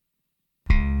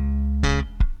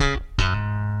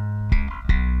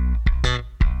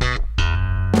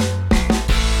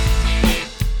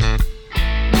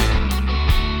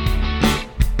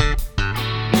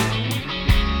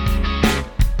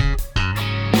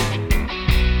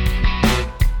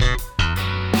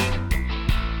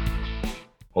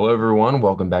Hello, everyone.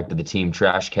 Welcome back to the Team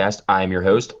Trashcast. I am your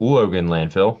host, Logan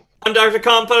Landfill. I'm Dr.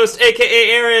 Compost, aka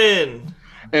Aaron.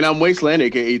 And I'm Wasteland,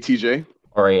 aka TJ.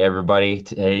 All right, everybody.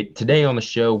 Today on the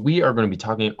show, we are going to be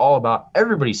talking all about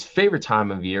everybody's favorite time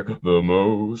of year, the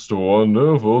most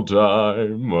wonderful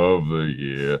time of the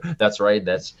year. That's right.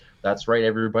 That's right,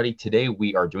 everybody. Today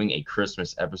we are doing a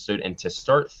Christmas episode, and to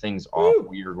start things off,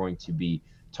 we are going to be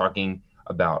talking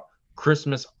about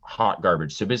Christmas hot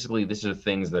garbage. So basically, these are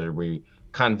things that we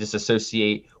kind of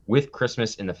disassociate with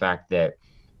Christmas in the fact that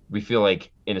we feel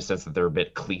like, in a sense, that they're a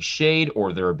bit cliched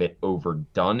or they're a bit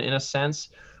overdone in a sense.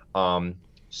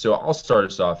 So I'll start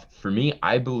us off. For me,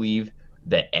 I believe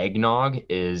that eggnog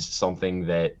is something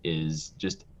that is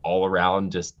just all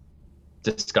around just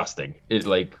disgusting. It's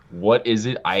like, what is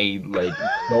it? I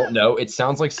don't know. It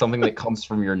sounds like something that comes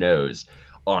from your nose,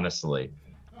 honestly.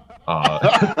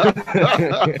 I've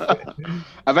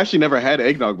actually never had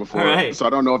eggnog before, Right. so I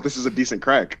don't know if this is a decent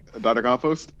crack, Dr.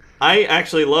 Compost. I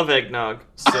actually love eggnog,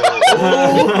 so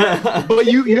But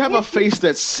you have a face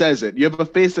that says it. You have a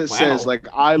face that says, like,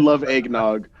 I love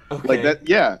eggnog. Okay. Like that,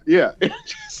 yeah.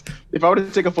 If I were to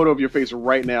take a photo of your face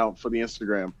right now for the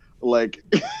Instagram, like,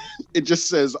 it just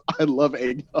says, I love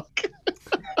eggnog.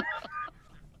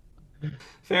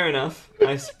 Fair enough,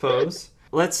 I suppose.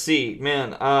 Let's see,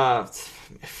 man.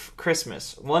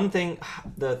 Christmas.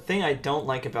 The thing I don't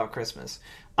like about Christmas,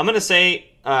 I'm gonna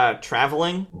say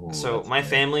traveling. Ooh, So that's my fair.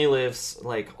 family lives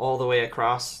like all the way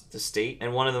across the state,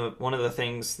 and one of the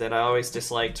things that I always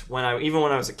disliked when I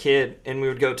was a kid and we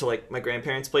would go to like my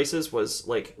grandparents' places was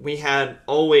like we had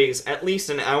always at least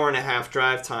an hour and a half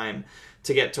drive time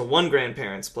to get to one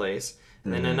grandparent's place,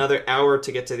 and then another hour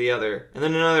to get to the other, and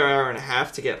then another hour and a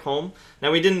half to get home.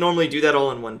 Now we didn't normally do that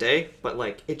all in one day, but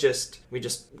like we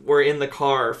just were in the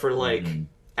car for like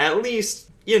at least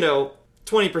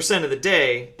 20% of the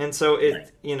day, and so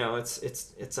it's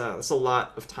a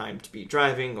lot of time to be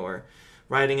driving or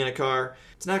riding in a car.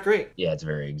 It's not great. Yeah, it's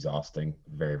very exhausting.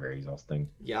 Very, very exhausting.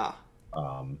 Yeah.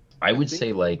 I would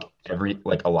say like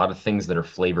a lot of things that are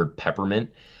flavored peppermint,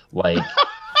 like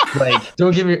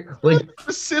don't give me like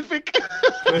Specific.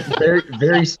 very,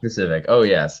 very specific. Oh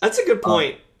yes. That's a good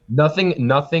point.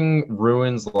 Nothing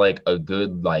ruins like a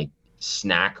good like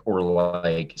snack or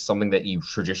like something that you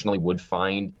traditionally would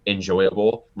find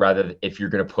enjoyable, rather if you're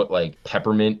gonna put like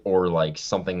peppermint or like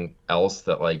something else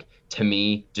that like to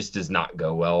me just does not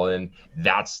go well. And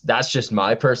that's just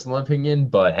my personal opinion,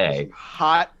 but hey.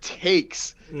 Hot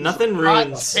takes. Nothing Hot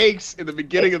ruins. takes in the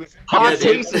beginning of the Hot dude.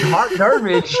 takes and hot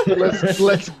garbage.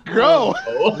 Let's go.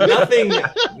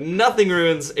 Nothing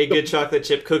ruins a good chocolate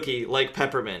chip cookie like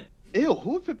peppermint. Ew,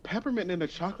 who would put peppermint in a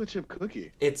chocolate chip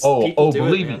cookie? It's Oh, people do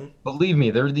believe it, me, man. believe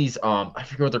me. There are these I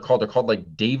forget what they're called. They're called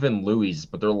like Dave and Louie's,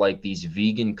 but they're like these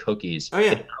vegan cookies. Oh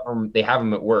yeah. They have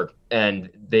them at work, and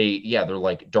they're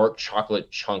like dark chocolate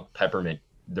chunk peppermint.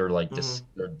 They're like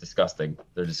they're disgusting.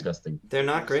 They're disgusting. They're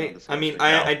not That great. sounds I mean,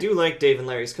 disgusting. I do like Dave and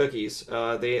Larry's cookies.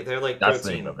 They're like That's the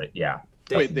protein. name of it. Yeah.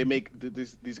 Wait,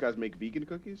 these guys make vegan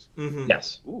cookies? Hmm.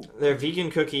 Yes. Ooh. They're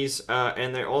vegan cookies,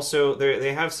 and they're also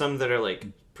they have some that are like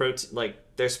protein, like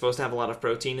they're supposed to have a lot of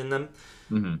protein in them.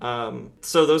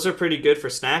 So those are pretty good for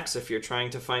snacks if you're trying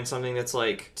to find something that's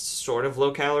like sort of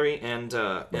low calorie and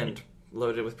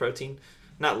loaded with protein.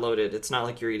 Not loaded. It's not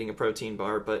like you're eating a protein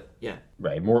bar, but yeah,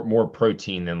 Right. More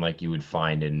protein than like you would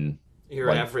find in your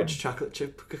like average chocolate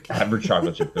chip cookie. average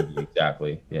chocolate chip cookie.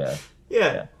 Exactly. Yeah.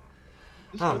 Yeah.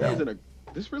 This Oh, really man. isn't a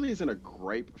this really isn't a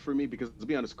gripe for me because, to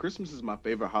be honest, Christmas is my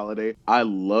favorite holiday. I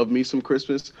love me some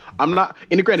Christmas. I'm not,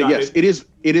 and granted, Got yes, it.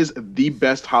 it is the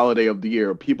best holiday of the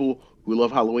year. People who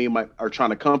love Halloween are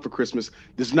trying to come for Christmas.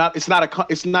 There's not it's not a co-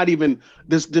 it's not even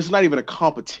there's not even a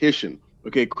competition.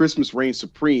 Okay, Christmas reigns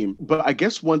supreme. But I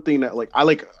guess one thing that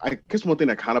I guess one thing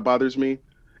that kind of bothers me.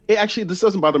 This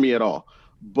doesn't bother me at all.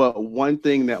 But one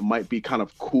thing that might be kind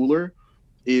of cooler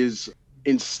is,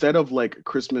 instead of like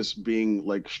Christmas being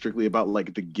like strictly about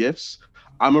like the gifts,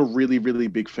 I'm a really, really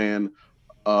big fan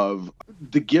of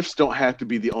the gifts don't have to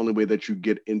be the only way that you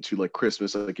get into like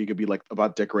Christmas. Like, it could be like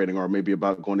about decorating, or maybe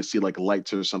about going to see like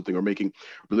lights or something, or making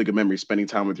really good memories, spending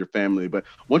time with your family. But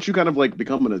once you kind of like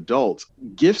become an adult,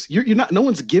 gifts, you're not, no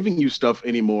one's giving you stuff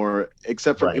anymore,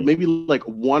 except for Right. maybe like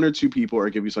one or two people are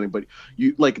giving you something. But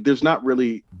you like, there's not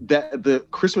really that. The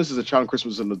Christmas as a child and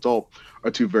Christmas as an adult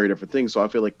are two very different things. So I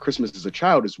feel like Christmas as a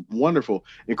child is wonderful,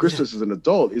 and Christmas as an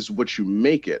adult is what you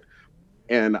make it.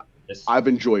 And Yes. I've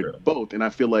enjoyed True. both, and I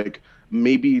feel like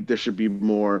maybe there should be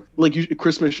more like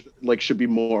Christmas like should be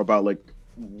more about like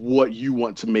what you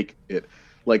want to make it,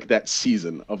 like that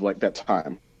season of like that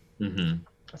time.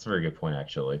 That's a very good point,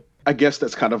 actually. I guess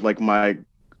that's kind of like my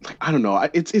I don't know.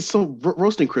 It's so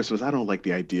roasting Christmas. I don't like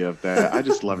the idea of that. I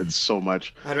just love it so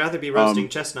much. I'd rather be roasting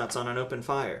chestnuts on an open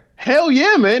fire. Hell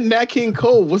yeah, man! Nat King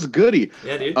Cole, what's goody?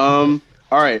 Yeah, dude. All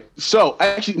right. So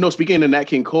actually, no. Speaking of Nat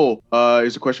King Cole,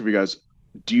 here's a question for you guys.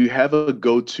 Do you have a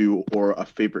go-to or a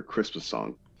favorite Christmas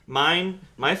song? My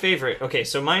favorite. Okay,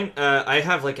 so mine. I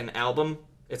have like an album.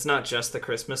 It's not just the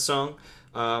Christmas song.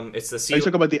 It's the Are you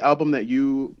talking about the album that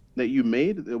you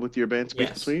made with your band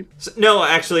Space Between? So, no,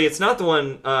 actually, it's not the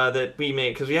one that we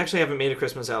made because we actually haven't made a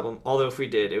Christmas album. Although if we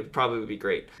did, it would probably be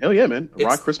great. Hell yeah, man!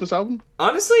 Rock Christmas album.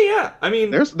 Honestly, yeah. I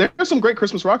mean, there's some great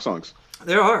Christmas rock songs.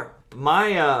 There are.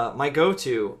 My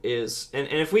go-to is, and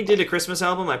if we did a Christmas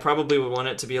album, I probably would want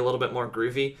it to be a little bit more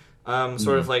groovy.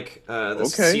 Sort of like the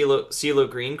CeeLo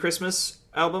Green Christmas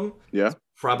album. Yeah.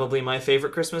 Probably my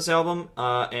favorite Christmas album.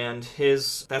 And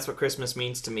his That's What Christmas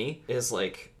Means to Me is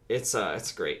like it's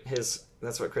great. It's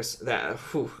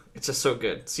just so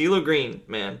good. CeeLo Green,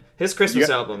 man. His Christmas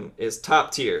album is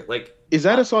top tier. Like, is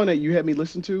that a song that you had me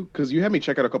listen to? Because you had me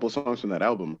check out a couple of songs from that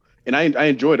album, and I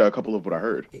enjoyed a couple of what I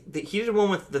heard. He did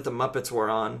one that the Muppets were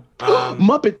on.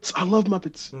 Muppets! I love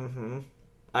Muppets. Mm-hmm.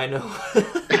 I know.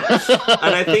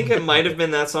 And I think it might have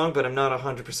been that song, but I'm not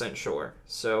 100% sure.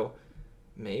 So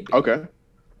maybe. Okay.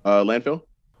 Landfill?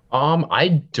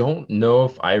 I don't know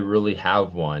if I really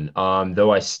have one.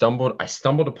 Though I stumbled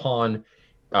upon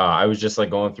I was just like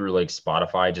going through like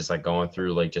Spotify, just like going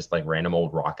through like just like random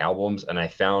old rock albums, and I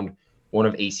found one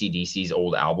of AC/DC's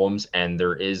old albums, and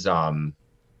there is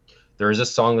a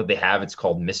song that they have. It's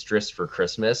called Mistress for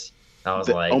Christmas. I was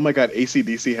like, oh my god,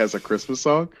 AC/DC has a Christmas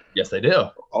song? Yes, they do.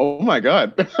 Oh my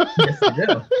god. Yes, they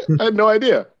do. I had no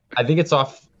idea. I think it's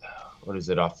off, what is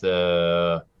it, off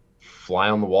the Fly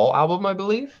on the Wall album, I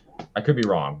believe. I could be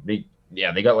wrong. They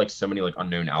got like so many like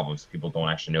unknown albums people don't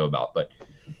actually know about. But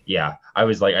yeah, I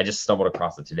was like, I just stumbled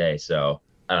across it today. So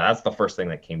that's the first thing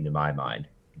that came to my mind.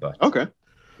 But okay.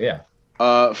 Yeah.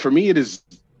 For me, it is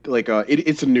like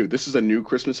this is a new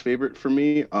Christmas favorite for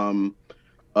me.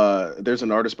 There's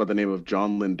an artist by the name of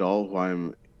John Lindahl who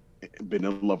I'm been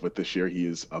in love with this year. He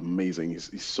is amazing.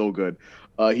 He's so good.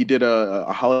 He did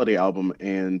a holiday album,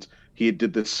 and he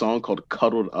did this song called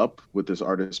Cuddled Up with this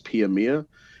artist Pia Mia.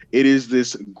 It is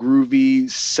this groovy,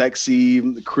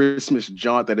 sexy Christmas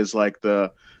jaunt that is like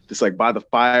this like by the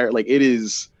fire. Like, it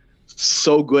is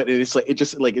so good, and it's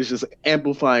just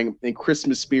amplifying in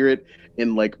Christmas spirit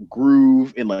and like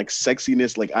groove and like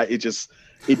sexiness. Like it just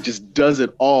does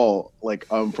it all like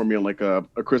for me on like a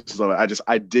Christmas level.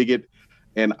 I dig it.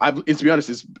 And to be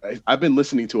honest, I've been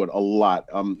listening to it a lot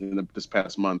this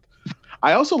past month.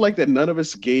 I also like that none of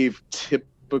us gave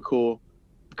typical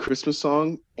Christmas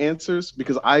song answers,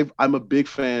 because I'm a big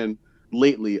fan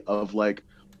lately of like,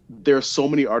 there are so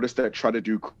many artists that try to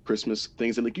do Christmas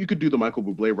things, and like you could do the Michael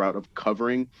Bublé route of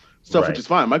covering stuff, which is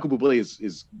fine. Michael Bublé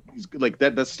is like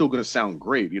that. That's still going to sound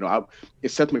great. You know,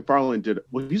 if Seth MacFarlane did,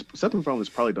 Seth MacFarlane has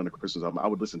probably done a Christmas album. I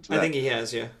would listen to that. I think he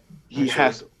has, yeah. He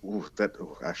has.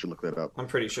 I should look that up. I'm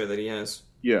pretty sure that he has.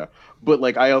 Yeah, but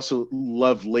like I also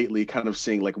love lately kind of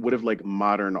seeing like what if like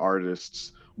modern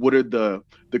artists. What are the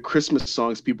Christmas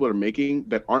songs people are making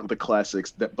that aren't the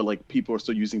classics but like people are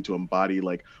still using to embody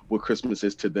like what Christmas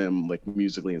is to them, like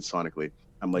musically and sonically.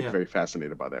 I'm like very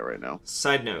fascinated by that right now.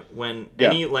 Side note, when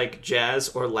any like jazz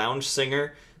or lounge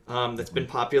singer that's been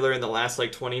popular in the last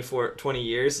like 20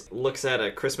 years looks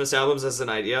at Christmas albums as an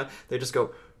idea, they just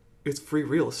go, it's free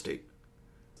real estate.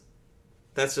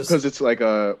 That's just because it's like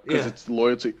it's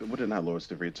loyalty. What is not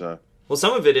loyalty free? It's well,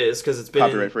 some of it is because it's been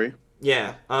copyright free.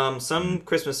 Yeah, some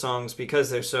Christmas songs,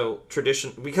 because they're so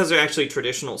because they're actually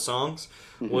traditional songs,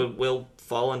 will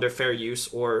fall under fair use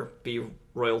or be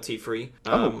royalty free.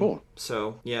 Oh, cool.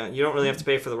 So yeah, you don't really have to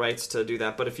pay for the rights to do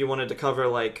that. But if you wanted to cover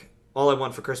like All I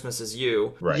Want for Christmas Is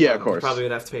You, right? Yeah, of course, you probably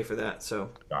would have to pay for that. So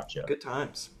gotcha. Good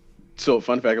times. So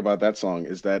fun fact about that song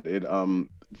is that it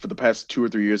for the past 2 or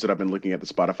 3 years that I've been looking at the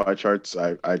Spotify charts,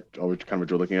 I always kind of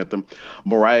enjoy looking at them.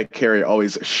 Mariah Carey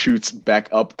always shoots back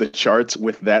up the charts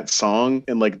with that song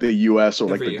in like the US or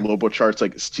like the global charts.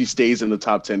 Like she stays in the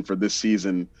top 10 for this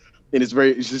season. And it's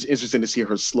just interesting to see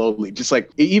her slowly, just like,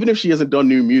 even if she hasn't done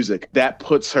new music, that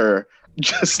puts her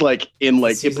just like in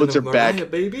like, it puts her Mariah,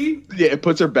 back, baby. Yeah, it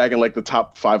puts her back in like the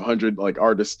top 500 like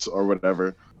artists or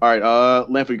whatever. All right,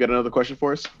 Lamp, you got another question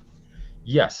for us?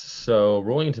 Yes. So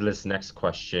rolling into this next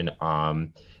question,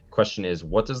 question is,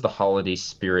 what does the holiday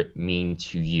spirit mean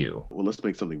to you? Well, let's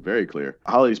make something very clear.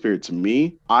 Holiday spirit to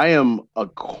me, I am a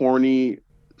corny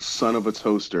son of a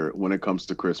toaster when it comes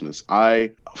to Christmas. I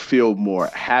feel more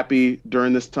happy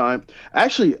during this time.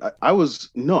 Actually,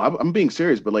 I'm being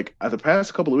serious, but like the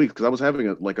past couple of weeks, because I was having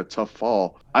a tough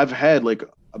fall, I've had like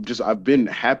I've been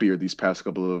happier these past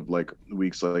couple of like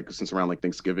weeks, like since around like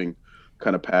Thanksgiving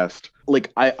kind of passed.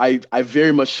 Like I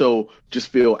very much so just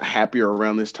feel happier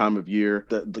around this time of year.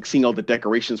 Like seeing all the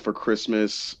decorations for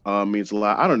Christmas means a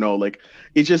lot. I don't know, like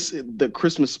it just the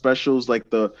Christmas specials, like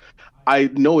I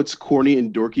know it's corny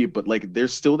and dorky, but like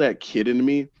there's still that kid in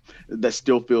me that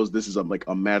still feels this is like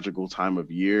a magical time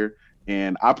of year.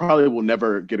 And I probably will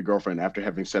never get a girlfriend after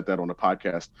having said that on a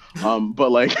podcast.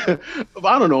 But like, I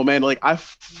don't know, man. Like I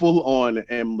full on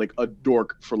am like a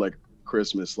dork for like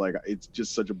Christmas. Like it's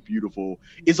just such a beautiful.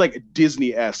 It's like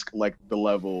Disney-esque, like the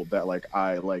level that like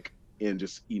I like and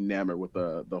just enamored with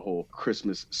the whole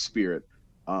Christmas spirit.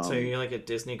 So you're like a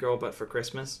Disney girl, but for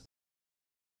Christmas?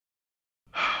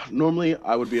 Normally,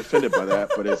 I would be offended by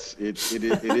that, but it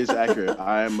is accurate.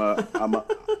 I'm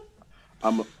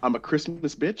a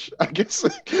Christmas bitch, I guess.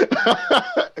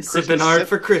 Sipping hard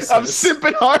for Christmas. I'm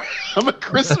sipping hard. I'm a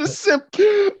Christmas simp.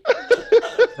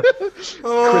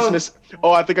 Christmas.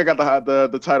 Oh, I think I got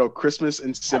the title Christmas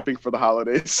and Simping for the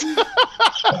Holidays.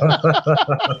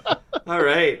 All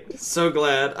right. So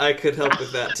glad I could help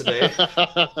with that today.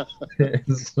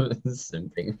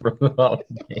 Simping for the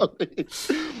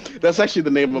holidays. That's actually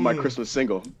the name of my Christmas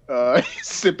single.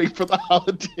 Simping for the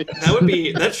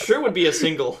Holidays. That sure would be a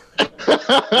single.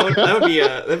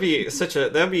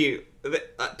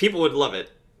 People would love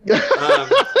it.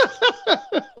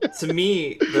 To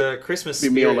me, the Christmas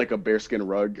spirit... me on like a bearskin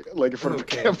rug, like in front of a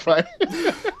campfire.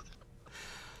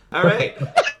 All right,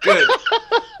 good.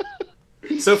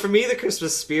 So for me, the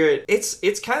Christmas spirit,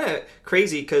 it's kind of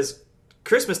crazy because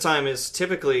Christmas time is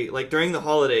typically like during the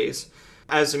holidays.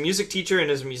 As a music teacher and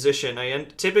as a musician, I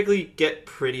typically get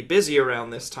pretty busy around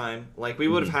this time. Like we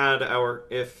would have had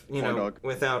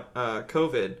without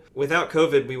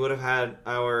COVID, we would have had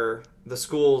the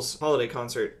school's holiday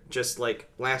concert just like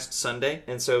last Sunday.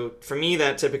 And so for me,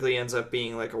 that typically ends up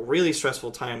being like a really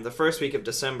stressful time. The first week of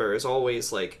December is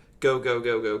always like go,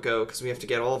 because we have to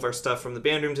get all of our stuff from the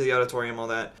band room to the auditorium, all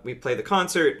that. We play the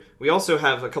concert. We also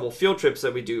have a couple field trips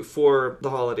that we do for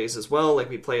the holidays as well. Like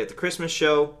we play at the Christmas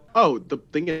show. Oh, the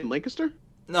thing in Lancaster?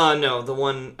 No, the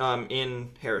one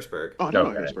in Harrisburg. Oh, no,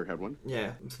 Harrisburg had one.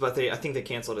 Yeah, but I think they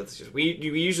canceled it this year. We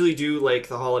usually do like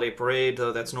the holiday parade,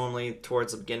 though that's normally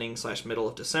towards the beginning/middle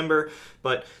of December.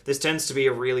 But this tends to be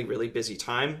a really, really busy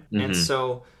time, and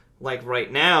so like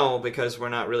right now, because we're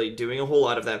not really doing a whole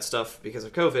lot of that stuff because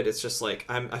of COVID, it's just like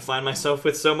I find myself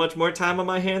with so much more time on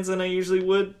my hands than I usually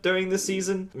would during this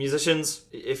season. Musicians,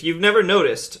 if you've never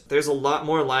noticed, there's a lot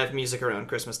more live music around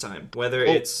Christmas time. Whether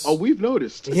it's we've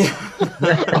noticed. Yeah.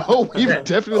 We've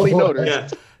definitely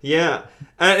noticed. Yeah.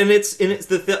 And it's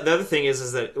the other thing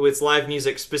is that it's live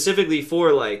music specifically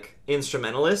for like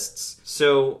instrumentalists.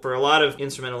 So for a lot of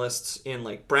instrumentalists in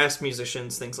like brass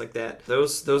musicians, things like that,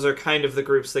 those are kind of the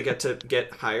groups that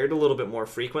get hired a little bit more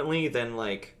frequently than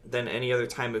any other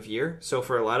time of year. So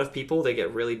for a lot of people, they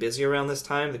get really busy around this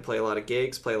time. They play a lot of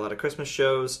gigs, play a lot of Christmas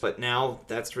shows, but now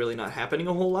that's really not happening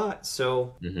a whole lot.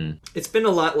 So it's been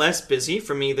a lot less busy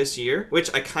for me this year,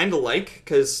 which I kind of like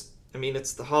because I mean,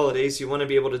 it's the holidays. You want to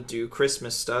be able to do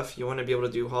Christmas stuff. You want to be able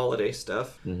to do holiday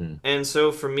stuff. And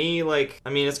so for me, like, I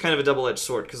mean, it's kind of a double-edged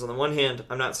sword because on the one hand,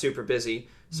 I'm not super busy,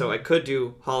 so I could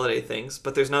do holiday things,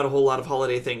 but there's not a whole lot of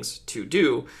holiday things to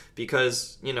do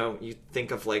because, you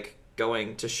think of like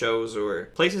going to shows or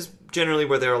places generally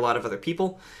where there are a lot of other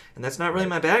people, and that's not really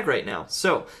my bag right now.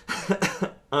 So, it's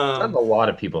not a lot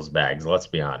of people's bags, let's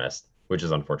be honest, which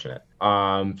is unfortunate.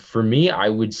 For me, I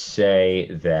would say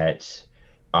that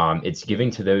it's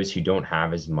giving to those who don't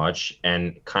have as much,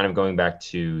 and kind of going back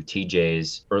to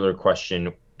TJ's earlier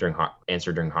question during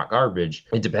hot garbage,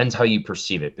 it depends how you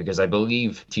perceive it, because I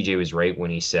believe TJ was right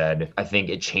when he said, I think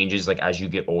it changes like as you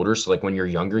get older. So like when you're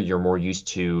younger, you're more used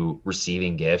to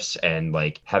receiving gifts and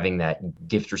like having that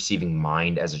gift receiving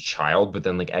mind as a child. But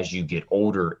then like as you get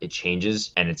older, it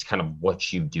changes and it's kind of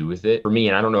what you do with it. For me,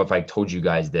 and I don't know if I told you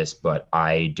guys this, but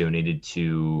I donated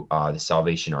to the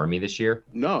Salvation Army this year.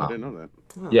 No, I didn't know that.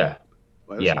 Oh. Yeah.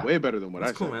 Well, that's way better than what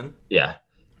that's I cool, said. Man. Yeah.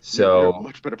 So you're a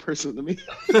much better person than me.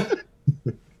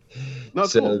 No,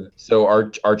 cool. So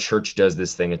our church does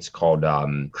this thing. It's called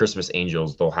Christmas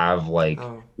Angels. They'll have like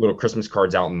little Christmas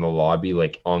cards out in the lobby,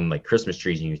 like on like Christmas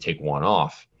trees, and you take one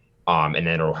off. And then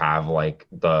it'll have like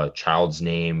the child's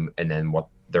name and then what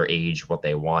their age, what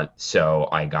they want. So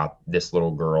I got this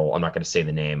little girl. I'm not going to say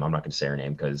the name. I'm not going to say her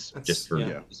name because just for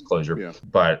disclosure. Yeah.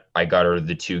 But I got her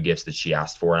the 2 gifts that she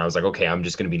asked for. And I was like, okay, I'm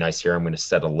just going to be nice here. I'm going to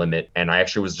set a limit. And I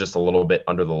actually was just a little bit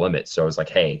under the limit. So I was like,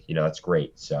 hey, that's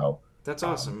great. So that's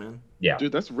awesome, man. Yeah.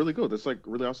 Dude, that's really good. That's like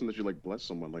really awesome that you like bless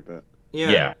someone like that.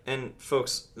 Yeah. And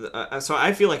folks, so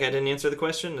I feel like I didn't answer the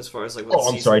question as far as like what Oh,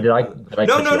 I'm season. sorry. Did I No, cut no, you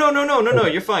no, off? no, no, no, no.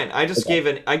 Okay. You're fine. I just gave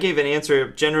an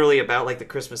answer generally about like the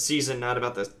Christmas season, not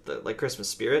about the like Christmas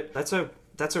spirit.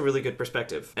 That's a really good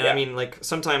perspective. And I Yeah. mean, like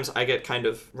sometimes I get kind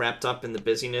of wrapped up in the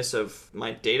busyness of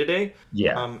my day to day.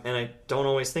 Yeah. And I don't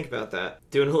always think about that.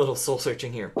 Doing a little soul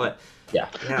searching here, but Yeah.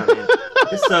 yeah,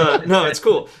 man. No, it's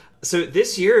cool. So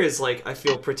this year is like I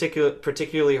feel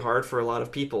particularly hard for a lot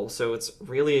of people. So it's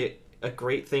really a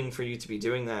great thing for you to be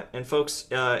doing that. And folks,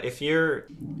 if your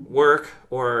work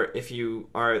or if you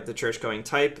are the church going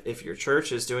type, if your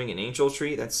church is doing an angel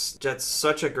tree, that's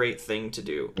such a great thing to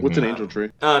do. What's an angel tree?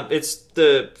 It's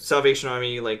the Salvation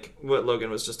Army, like what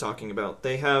Logan was just talking about.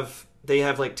 They have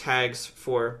like tags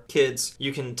for kids.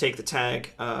 You can take the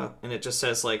tag, and it just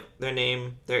says like their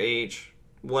name, their age,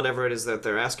 whatever it is that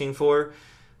they're asking for.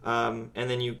 And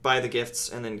then you buy the gifts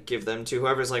and then give them to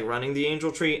whoever's like running the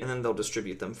angel tree, and then they'll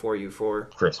distribute them for you for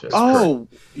Christmas. Oh,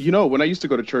 when I used to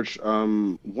go to church,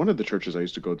 one of the churches I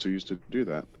used to go to used to do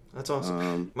that. That's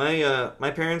awesome.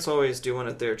 My parents always do one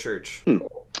at their church.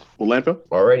 Well, landfill.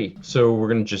 Alrighty. So we're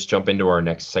going to just jump into our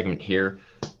next segment here.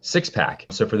 Six Pack.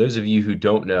 So for those of you who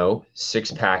don't know,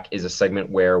 Six Pack is a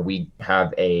segment where we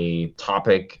have a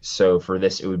topic. So for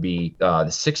this, it would be the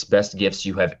 6 best gifts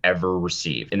you have ever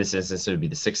received. In this instance, it would be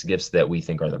the 6 gifts that we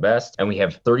think are the best. And we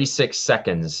have 36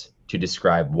 seconds to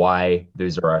describe why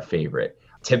those are our favorite.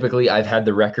 Typically, I've had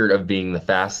the record of being the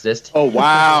fastest. Oh,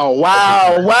 wow.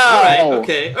 Wow. Wow. All right,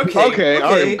 okay. All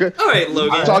right, good. All right,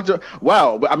 Logan.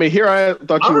 Wow. I mean, here I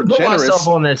thought you were I'm gonna put generous. myself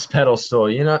on this pedestal,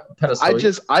 I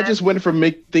just went from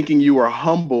thinking you were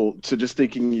humble to just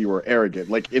thinking you were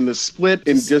arrogant. Like in the split,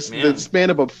 in just the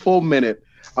span of a full minute,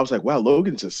 I was like, wow,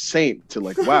 Logan's a saint, to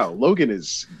like, wow, Logan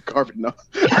is garbage. No.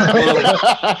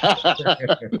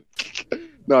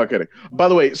 No, I'm kidding. By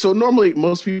the way, so normally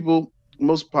most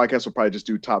podcasts will probably just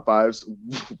do top 5s.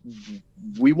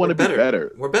 We want to be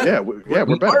better. We're better. Yeah,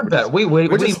 we're better.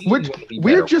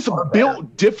 We're just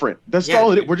built different. That's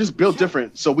all it is. We're just built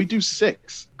different. So we do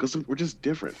 6 because we're just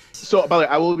different. So, by the way,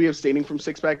 I will be abstaining from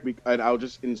 6 pack, and I'll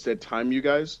just instead time you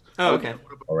guys. Oh, okay.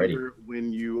 Already.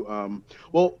 When you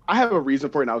well, I have a reason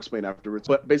for it, and I'll explain afterwards.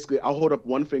 But basically, I'll hold up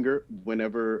one finger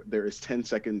whenever there is 10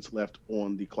 seconds left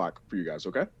on the clock for you guys.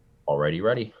 Okay. Already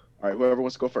ready. All right. Whoever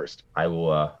wants to go first. I will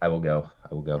go.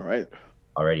 All right.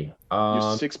 Already.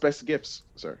 Your 6 best gifts,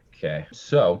 sir. Okay.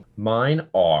 So mine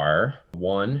are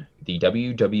 1, the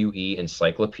WWE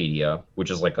Encyclopedia,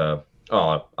 which is like a.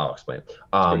 Oh, I'll explain. It's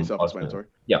pretty self-explanatory.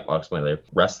 I'll explain later.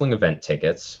 Wrestling event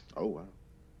tickets. Oh wow.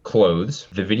 Clothes.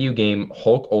 The video game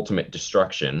Hulk Ultimate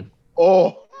Destruction.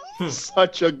 Oh,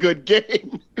 such a good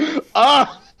game.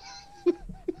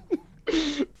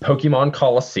 Pokemon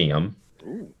Coliseum.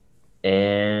 Ooh.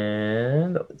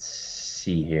 And let's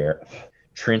see here.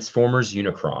 Transformers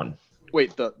Unicron.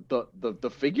 Wait,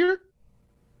 the figure?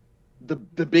 The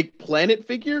big planet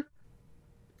figure?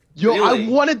 Yo, Really? I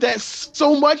wanted that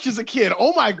so much as a kid.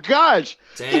 Oh my gosh.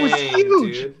 Dang, He was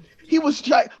huge. dude. He was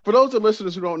giant. For those of the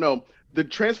listeners who don't know, the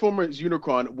Transformers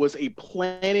Unicron was a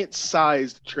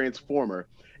planet-sized transformer.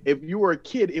 If you were a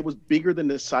kid, it was bigger than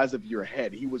the size of your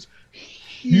head. He was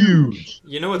huge.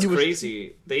 You know what's He was-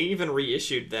 crazy? They even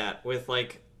reissued that with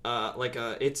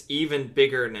it's even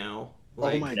bigger now.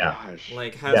 Like, Oh my gosh.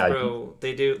 Like Hasbro,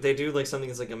 they do like something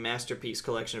that's like a masterpiece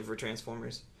collection for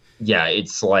Transformers. Yeah,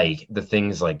 it's like the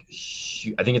thing's like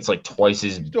I think it's like twice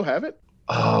as. You still have it?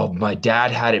 Oh, my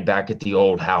dad had it back at the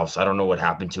old house. I don't know what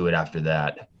happened to it after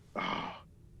that. Oh,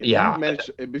 Yeah.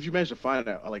 If you manage to find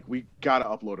it, like we gotta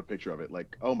upload a picture of it.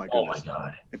 Like, oh my Oh my goodness.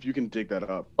 god. If you can dig that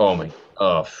up. Oh my.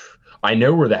 I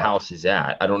know where the house is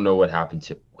at. I don't know what happened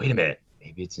to. Wait a minute.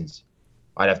 Maybe it's in.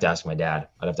 I'd have to ask my dad.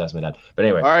 But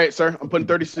anyway. All right, sir. I'm putting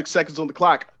 36 seconds on the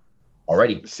clock.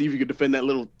 Already. See if you can defend that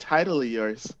little title of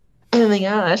yours. Oh my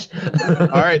gosh. All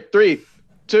right, 3,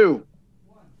 2.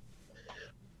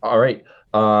 All right.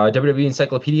 WWE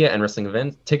Encyclopedia and wrestling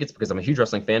event tickets because I'm a huge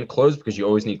wrestling fan. Clothes because you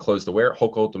always need clothes to wear.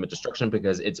 Hulk Ultimate Destruction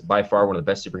because it's by far one of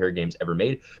the best superhero games ever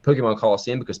made. Pokemon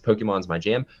Coliseum because Pokemon's my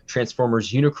jam.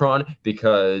 Transformers Unicron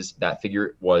because that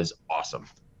figure was awesome.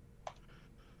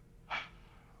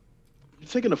 You're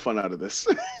taking the fun out of this.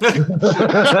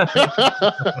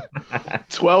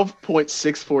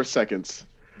 12.64 seconds.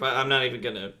 But I'm not even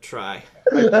gonna try.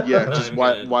 Yeah, just I'm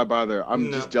why good. why bother? I'm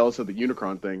No. just jealous of the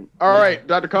Unicron thing. All right,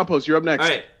 Dr. Compost, you're up next. All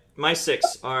right, my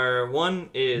 6 are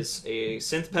 1 is a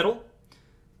synth pedal,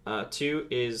 2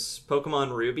 is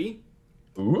Pokemon Ruby,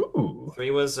 Ooh.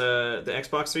 3 was the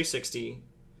Xbox 360,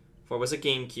 4 was a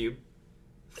GameCube,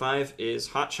 5 is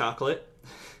hot chocolate,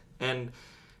 and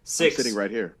 6 I'm sitting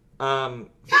right here.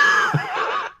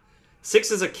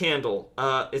 6 is a candle.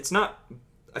 It's not.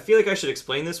 I feel like I should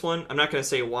explain this one. I'm not going to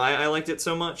say why I liked it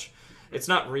so much. It's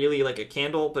not really like a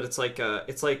candle, but it's like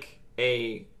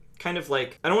a kind of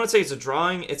like, I don't want to say it's a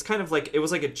drawing. It's kind of like, it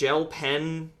was like a gel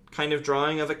pen kind of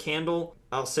drawing of a candle.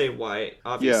 I'll say why,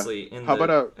 obviously, in How the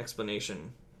about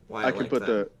explanation. Why I can liked put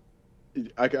that.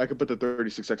 I can put the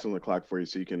 36 seconds on the clock for you,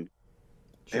 so you can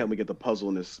help me get the puzzle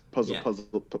in this puzzle. Yeah.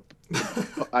 Puzzle.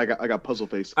 I got puzzle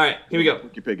face. All right, here we go.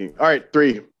 Keep picking. All right,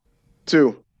 3,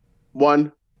 2,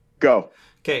 1, go.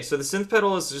 Okay, so the synth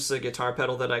pedal is just a guitar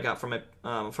pedal that I got from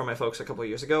my folks a couple of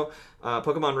years ago.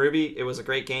 Pokemon Ruby, it was a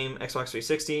great game. Xbox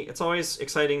 360. It's always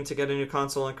exciting to get a new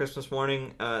console on Christmas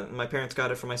morning. My parents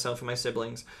got it for myself and my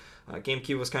siblings.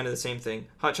 GameCube was kind of the same thing.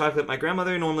 Hot chocolate. My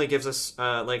grandmother normally gives us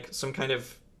like some kind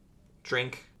of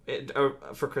drink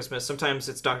for Christmas. Sometimes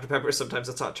it's Dr. Pepper, sometimes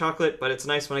it's hot chocolate, but it's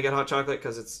nice when I get hot chocolate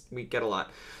because we get a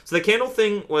lot. So the candle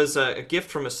thing was a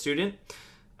gift from a student.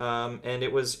 And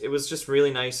it was just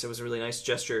really nice. It was a really nice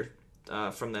gesture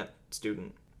from that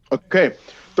student. Okay,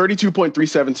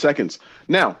 32.37 seconds.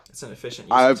 Now, It's an efficient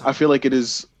use of time. I feel like it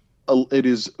is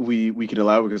we can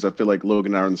allow it because I feel like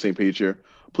Logan and I are on the same page here.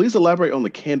 Please elaborate on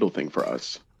the candle thing for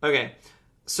us. Okay,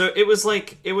 so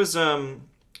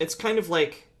it's kind of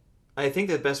like, I think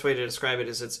the best way to describe it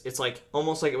is it's like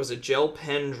almost like it was a gel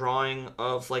pen drawing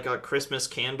of like a Christmas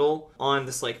candle on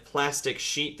this like plastic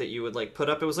sheet that you would like put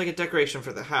up. It was like a decoration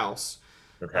for the house.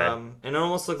 Okay. And it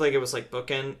almost looked like it was like a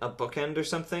bookend or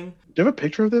something. Do you have a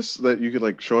picture of this that you could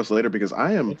like show us later? Because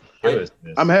I'm I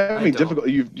having don't.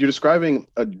 difficulty. You're describing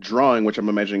a drawing, which I'm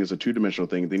imagining is a 2-dimensional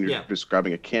thing. Then you're Yeah.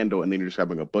 describing a candle, and then you're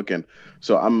describing a bookend.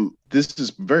 So this is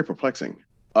very perplexing.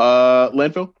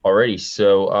 Landfill. Alrighty,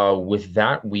 so with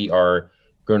that, we are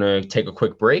going to take a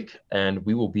quick break, and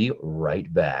we will be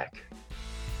right back.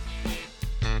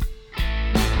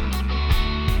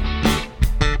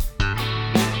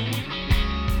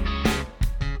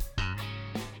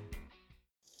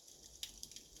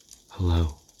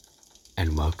 Hello,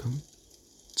 and welcome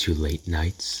to Late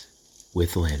Nights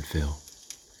with Landfill.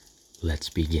 Let's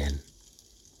begin.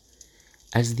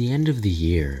 As the end of the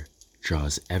year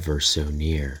draws ever so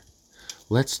near,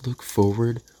 let's look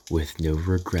forward with no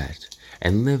regret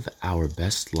and live our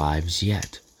best lives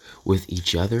yet. With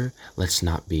each other, let's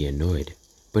not be annoyed,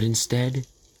 but instead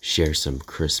share some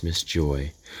Christmas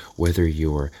joy. Whether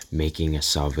you're making a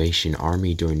Salvation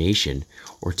Army donation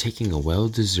or taking a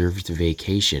well-deserved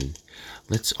vacation,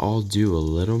 let's all do a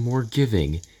little more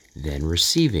giving than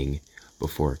receiving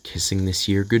before kissing this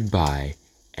year goodbye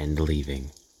and leaving.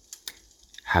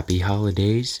 Happy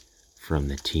holidays from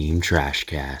the Team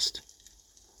Trashcast.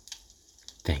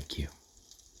 Thank you.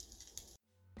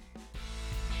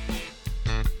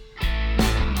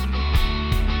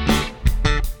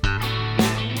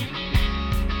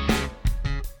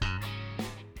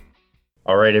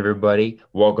 All right, everybody,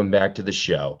 welcome back to the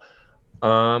show.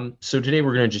 So today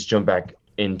we're going to just jump back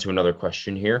into another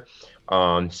question here.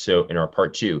 So in our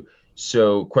part 2.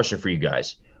 So question for you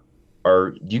guys.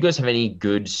 Do you guys have any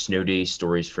good snow day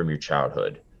stories from your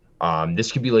childhood?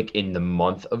 This could be like in the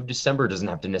month of December. It doesn't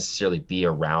have to necessarily be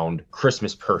around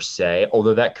Christmas per se,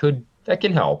 although that can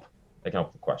help. That can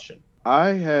help the question. I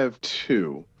have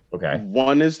 2. Okay.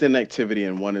 One is an activity,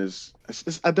 and one is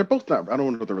they're both not. I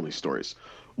don't know if they're really stories.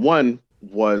 One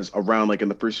was around like in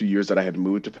the first few years that I had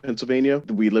moved to Pennsylvania.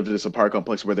 We lived in this apartment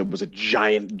complex where there was a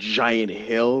giant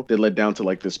hill that led down to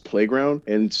like this playground.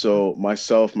 And so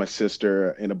myself, my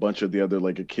sister, and a bunch of the other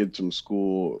like kids from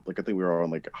school, like I think we were all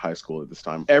in like high school at this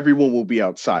time, everyone will be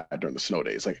outside during the snow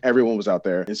days. Like everyone was out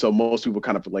there. And so most people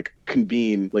kind of like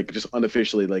convene like just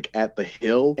unofficially like at the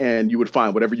hill, and you would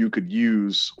find whatever you could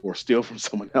use or steal from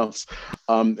someone else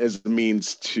as the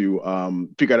means to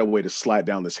figure out a way to slide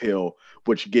down this hill,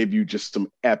 which gave you just some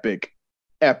epic.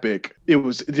 It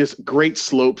was just great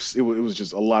slopes. It was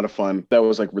just a lot of fun. That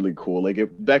was like really cool. Like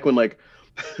back when like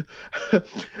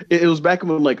it was back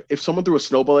when like if someone threw a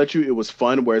snowball at you, it was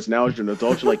fun. Whereas now as you're an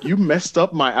adult, you're like, you messed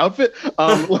up my outfit.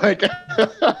 Like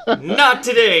Not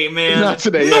today, man. Not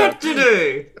today. Not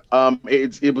today.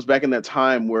 It was back in that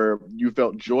time where you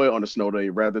felt joy on a snow day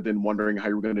rather than wondering how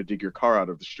you were going to dig your car out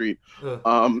of the street.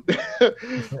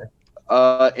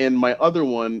 And my other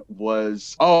one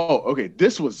was,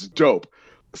 this was dope.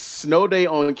 Snow day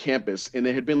on campus, and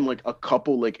there had been like a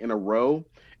couple like in a row,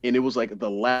 and it was like the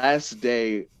last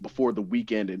day before the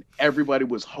weekend, and everybody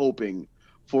was hoping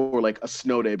for like a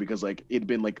snow day because like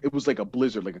it was like a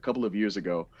blizzard like a couple of years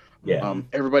ago. Yeah.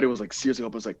 Everybody was like seriously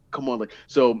hoping. It's like, come on, like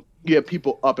so You have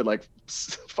people up at like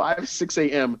 5, 6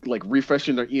 a.m. like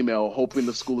refreshing their email, hoping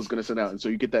the school is going to send out. And so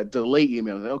you get that delay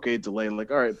email. Like, okay, delay.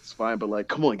 Like, all right, it's fine, but like,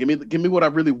 come on, give me what I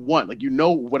really want. Like, you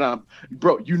know what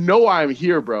bro. You know I'm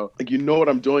here, bro. Like, you know what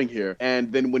I'm doing here.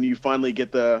 And then when you finally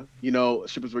get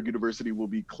Shippensburg University will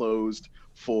be closed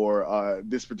for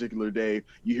this particular day,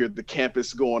 you hear the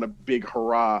campus go on a big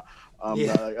hurrah.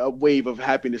 A wave of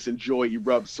happiness and joy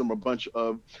erupts from a bunch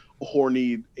of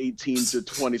horny 18 to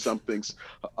 20 somethings.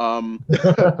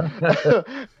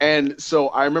 And so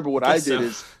I remember what I did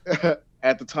is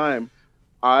at the time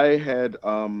I had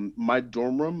my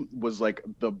dorm room was like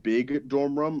the big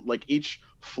dorm room. Like each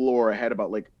floor had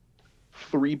about like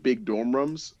 3 big dorm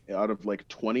rooms out of like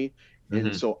 20.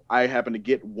 And so I happened to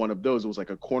get one of those. It was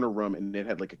like a corner room, and it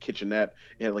had like a kitchenette.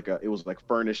 It was like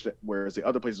furnished, whereas the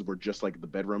other places were just like the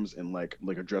bedrooms and like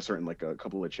a dresser and like a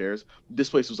couple of chairs. This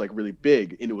place was like really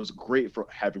big, and it was great for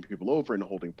having people over and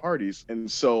holding parties. And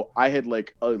so I had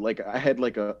like a squad. I had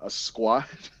like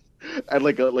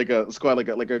a squad,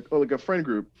 like a friend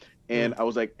group. And I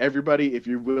was like, everybody, if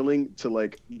you're willing to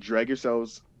like drag your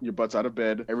butts out of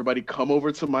bed, everybody come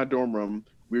over to my dorm room.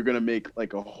 We're going to make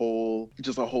like a whole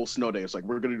snow day. It's like,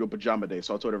 we're going to do a pajama day.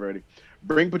 So I told everybody,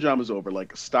 bring pajamas over,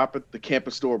 like stop at the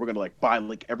campus store. We're going to like buy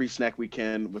like every snack we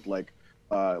can with like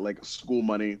school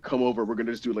money. Come over. We're going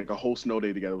to just do like a whole snow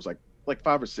day together. It was like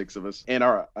 5 or 6 of us. And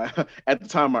our at the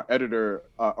time,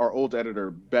 our old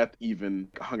editor, Beth, even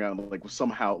hung out and like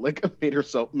somehow like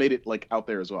made it like out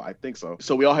there as well. I think so.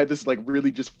 So we all had this like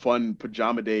really just fun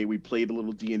pajama day. We played a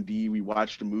little D&D. We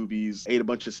watched movies, ate a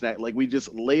bunch of snacks. Like we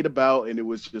just laid about, and it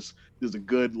was a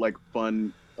good, like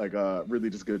fun, like really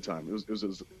just good time.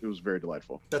 It was very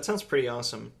delightful. That sounds pretty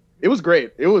awesome. It was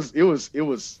great. It was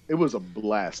a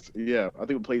blast. Yeah, I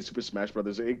think we played Super Smash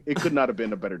Brothers. It could not have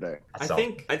been a better day. I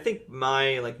think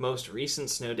my like most recent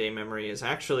snow day memory is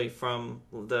actually from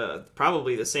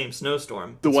probably the same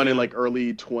snowstorm. The one in like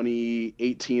early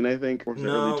 2018, I think, or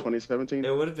no, early 2017.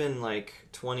 It would have been like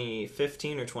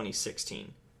 2015 or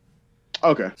 2016.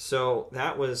 Okay. So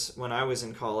that was when I was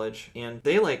in college, and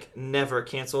they like never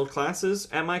canceled classes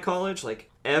at my college, like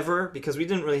ever, because we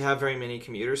didn't really have very many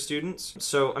commuter students.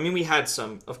 So, I mean, we had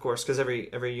some, of course, because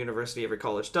every university, every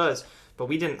college does, but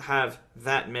we didn't have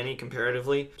that many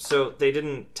comparatively. So they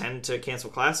didn't tend to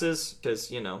cancel classes because,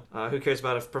 who cares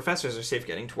about if professors are safe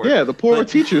getting to work? Yeah, the poor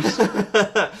teachers.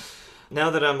 Now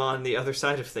that I'm on the other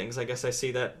side of things, I guess I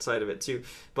see that side of it too.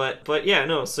 But yeah,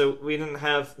 no, so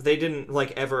they didn't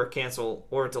like ever cancel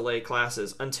or delay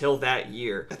classes until that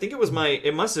year. I think it was my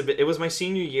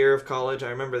senior year of college. I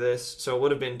remember this. So it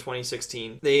would have been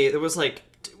 2016. It was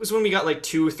when we got like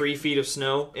 2 or 3 feet of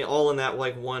snow, all in that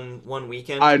like one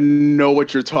weekend. I know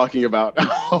what you're talking about.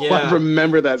 Yeah. I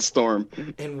remember that storm.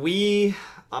 And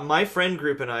my friend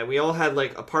group and we all had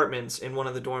like apartments in one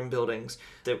of the dorm buildings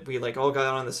that we like all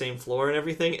got on the same floor and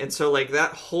everything. And so like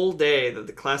that whole day that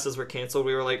the classes were canceled,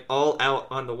 we were like all out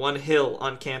on the one hill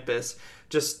on campus,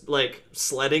 just like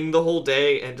sledding the whole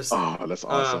day and just that's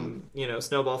awesome.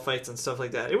 Snowball fights and stuff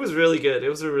like that. It was really good. It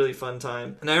was a really fun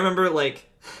time. And I remember like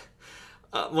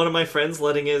one of my friends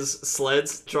letting his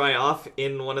sleds dry off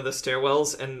in one of the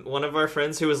stairwells, and one of our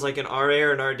friends who was like an RA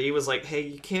or an RD was like, hey,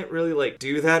 you can't really like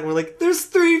do that. And we're like, there's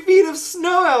 3 feet of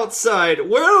snow outside.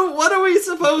 What are we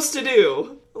supposed to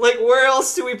do? Like, where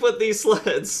else do we put these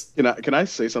sleds? Can I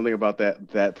say something about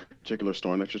that particular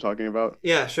storm that you're talking about?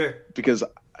 Yeah, sure. Because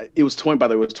it was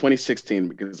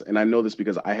 2016 and I know this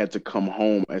because I had to come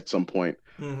home at some point,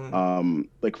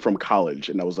 like from college,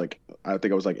 and I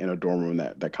think I was like in a dorm room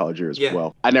that college year as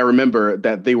well. And I remember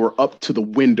that they were up to the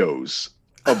windows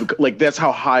of like that's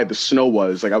how high the snow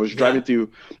was. Like I was driving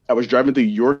through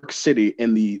York City,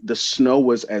 and the snow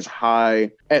was as high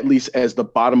at least as the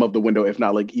bottom of the window, if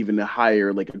not like even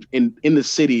higher. Like in the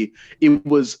city, it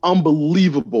was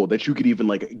unbelievable that you could even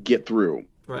like get through.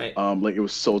 Right. Like it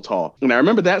was so tall. And I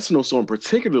remember that snowstorm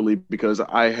particularly because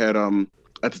I had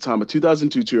at the time a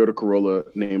 2002 Toyota Corolla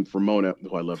named Ramona,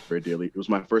 who I loved very dearly. It was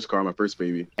my first car, my first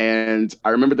baby. And I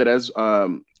remember that as I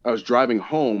was driving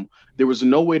home, there was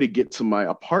no way to get to my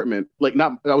apartment.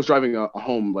 I was driving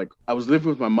home, like I was living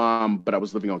with my mom, but I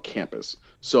was living on campus.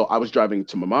 So I was driving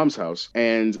to my mom's house,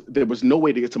 and there was no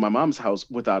way to get to my mom's house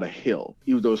without a hill.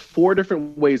 There was 4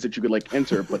 different ways that you could like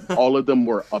enter, but all of them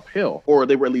were uphill, or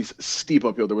they were at least steep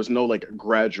uphill. There was no like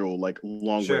gradual, like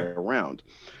long way around.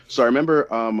 So I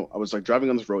remember I was like driving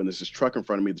on this road, and there's this truck in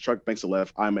front of me. The truck makes a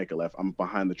left, I make a left. I'm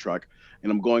behind the truck,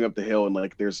 and I'm going up the hill, and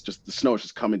like there's just the snow is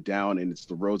just coming down, and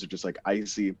the roads are just like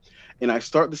icy. And I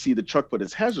start to see the truck put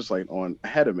its hazard light on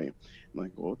ahead of me. I'm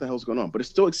like, well, what the hell's going on? But it's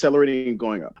still accelerating and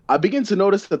going up. I begin to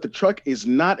notice that the truck is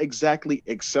not exactly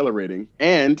accelerating,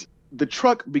 and the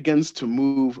truck begins to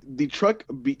move. The truck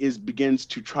begins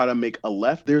to try to make a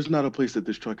left. There's not a place that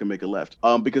this truck can make a left,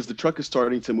 because the truck is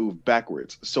starting to move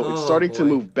backwards. So it's Oh starting to boy.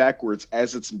 move backwards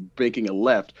as it's making a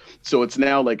left. So it's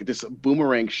now like this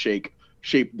boomerang shape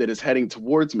that is heading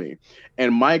towards me.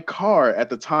 And my car at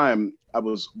the time, I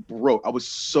was broke. I was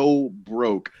so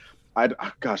broke.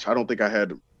 Gosh, I don't think I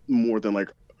had more than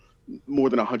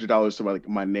 $100 to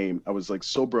my name. I was like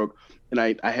so broke, and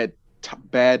I had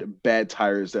bad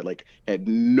tires that like had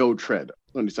no tread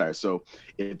on these tires. So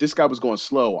if this guy was going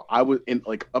slow, I was in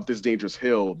like up this dangerous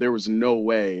hill. There was no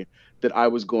way that I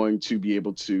was going to be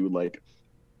able to like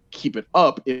keep it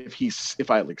up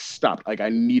if I like stopped. Like I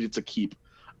needed to keep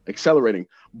accelerating,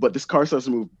 but this car starts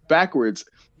to move backwards.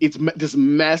 This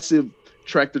massive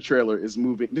tractor trailer is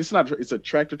moving. It's a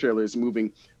tractor trailer is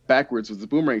moving backwards with the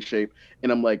boomerang shape,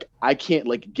 and I'm like, I can't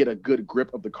like get a good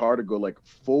grip of the car to go like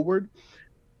forward.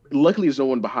 Luckily there's no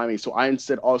one behind me, so I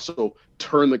instead also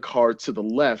turn the car to the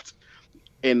left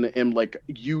and like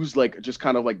use like just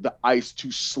kind of like the ice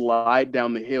to slide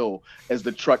down the hill as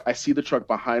I see the truck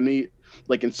behind me,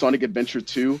 like in Sonic Adventure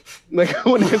 2, like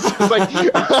when it's like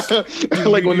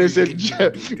like when there's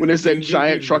that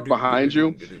giant truck behind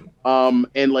you.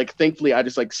 And like thankfully I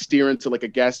just like steer into like a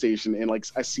gas station, and like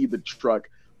I see the truck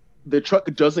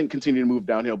doesn't continue to move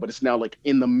downhill, but it's now like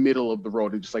in the middle of the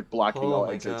road and just like blocking Oh all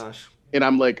my exits. gosh. And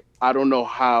I'm like, I don't know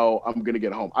how I'm gonna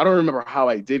get home. I don't remember how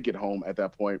I did get home at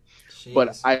that point, but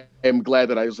Jeez. I am glad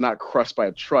that I was not crushed by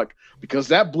a truck, because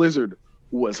that blizzard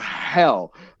was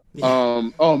hell. Yeah.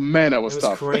 Oh man, that was, It was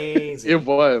tough. crazy. It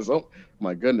was. Oh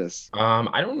my goodness.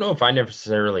 I don't know if I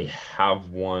necessarily have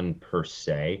one per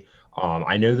se.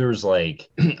 I know there was like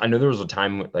I know there was a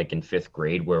time like in fifth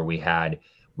grade where we had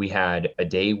a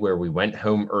day where we went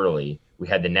home early. We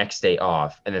had the next day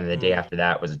off, and then the day after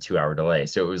that was a 2-hour delay.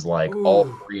 So it was like all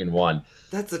Ooh. 3 in 1.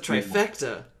 That's a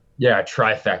trifecta. Yeah,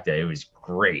 trifecta. It was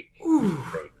great. Ooh.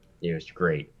 It was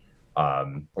great.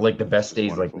 Like the best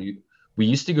days, like Wonderful. we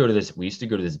used to go to this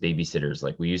babysitters.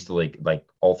 Like we used to like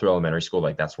all through elementary school,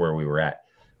 like that's where we were at.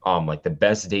 Like the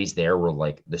best days there were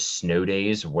like the snow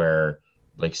days where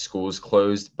like schools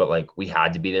closed, but like we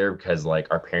had to be there because like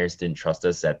our parents didn't trust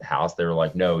us at the house. They were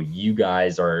like, no, you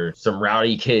guys are some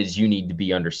rowdy kids, you need to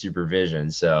be under supervision.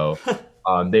 So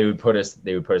they would put us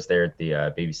there at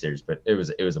the babysitters, but it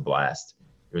was a blast.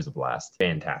 It was a blast.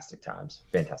 Fantastic times.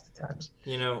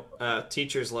 You know,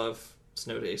 teachers love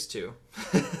snow days too.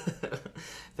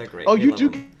 They're great. Oh, We you love do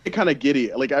them. get kind of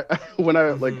giddy. Like when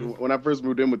Mhm. I first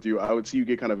moved in with you, I would see you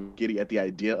get kind of giddy at the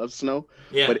idea of snow.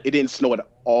 Yeah. But it didn't snow at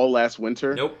all last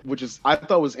winter. Nope. Which I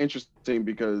thought was interesting,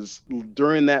 because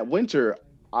during that winter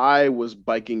I was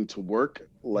biking to work.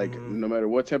 Like Mhm. no matter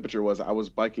what temperature it was, I was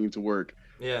biking to work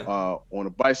Yeah. on a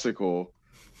bicycle.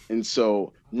 And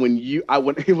so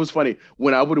it was funny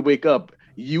when I would wake up,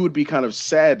 you would be kind of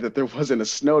sad that there wasn't a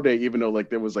snow day, even though like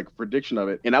there was like a prediction of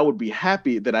it. And I would be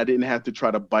happy that I didn't have to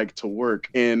try to bike to work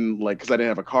in like, because I didn't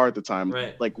have a car at the time,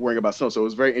 Right. like worrying about snow. So it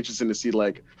was very interesting to see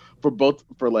like both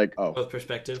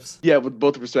perspectives. yeah, with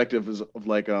both perspectives of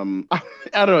like I don't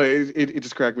know, it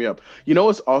just cracked me up. You know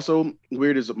what's also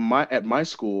weird is at my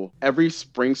school, every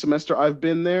spring semester I've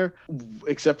been there,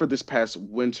 except for this past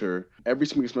winter, every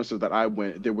spring semester that I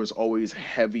went, there was always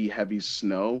heavy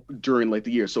snow during like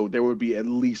the year. So there would be at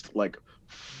least like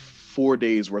 4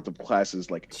 days worth of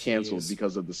classes like canceled Jeez.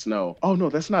 because of the snow. Oh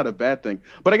no, that's not a bad thing.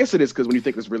 But I guess it is, because when you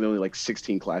think there's really only like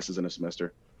 16 classes in a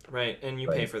semester. Right, and you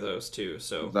pay for those too.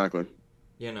 So Exactly.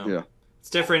 you know, Yeah. it's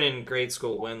different in grade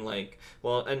school when like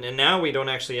and now we don't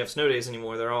actually have snow days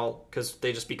anymore. They're all because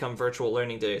they just become virtual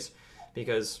learning days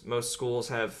because most schools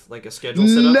have like a schedule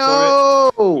set up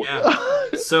No. for it. Yeah.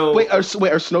 So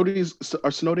Are snow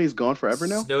days gone forever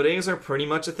now? Snow days are pretty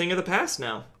much a thing of the past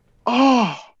now.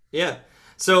 Oh Yeah.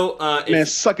 So man,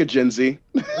 suck it, Gen Z.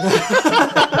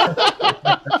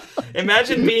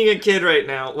 imagine being a kid right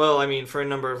now. Well, I mean, for a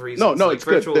number of reasons. No, like, it's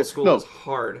good. virtual school is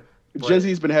hard. but- Gen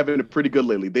Z's been having it pretty good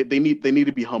lately. They need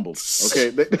to be humbled.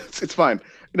 Okay, it's fine.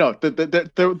 No,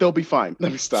 they'll be fine.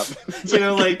 Let me stop.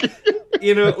 like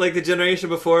the generation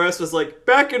before us was like,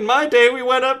 back in my day, we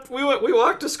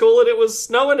walked to school and it was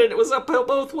snowing and it was uphill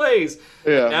both ways.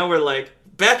 Yeah. Now we're like,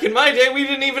 back in my day, we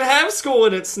didn't even have school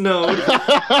and it snowed.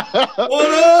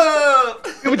 What up?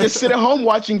 We would just sit at home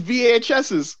watching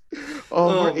VHSs.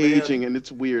 Oh, We're man. aging, and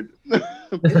it's weird. It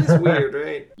is weird,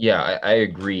 right? Yeah, I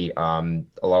agree. A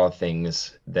lot of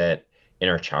things that in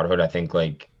our childhood, I think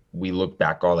like we look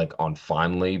back on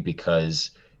fondly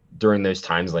because during those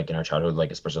times, like in our childhood,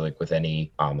 like especially like with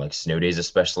any like snow days,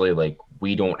 especially like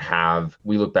we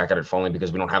look back at it fondly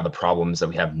because we don't have the problems that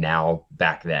we have now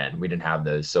back then. We didn't have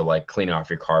those. So like cleaning off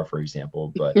your car, for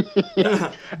example. But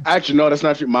Actually, no, that's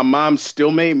not true. My mom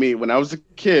still made me when I was a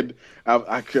kid.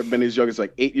 I could have been as young as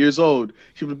like 8 years old.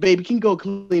 She was, baby, can you go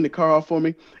clean the car off for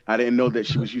me? I didn't know that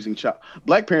she was using child.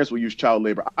 Black parents will use child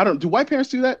labor. I don't. Do white parents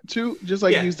do that too? Just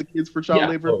like use the kids for child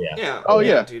labor? Oh yeah. Yeah. Oh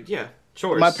yeah, dude. Yeah.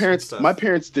 Chores. My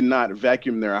parents did not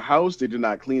vacuum their house. They did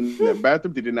not clean their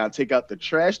bathroom. They did not take out the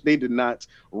trash. They did not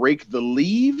rake the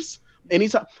leaves.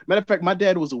 Anytime, matter of fact, my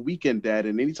dad was a weekend dad,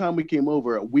 and anytime we came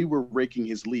over, we were raking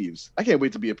his leaves. I can't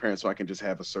wait to be a parent so I can just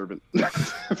have a servant.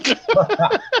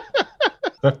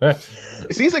 It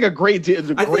seems like a great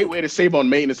way to save on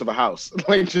maintenance of a house.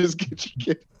 Like, just get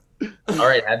your kid. All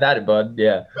right, have at it, bud.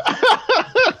 Yeah.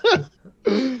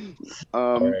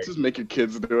 Right. Just make your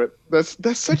kids do it.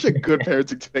 That's such a good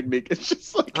parenting technique. It's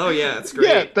just like, oh yeah, it's great.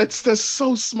 Yeah, that's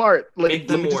so smart. Like,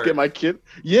 let me just get my kid.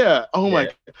 Yeah. Oh my.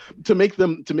 To make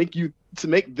your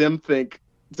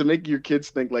kids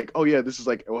think like, oh yeah, this is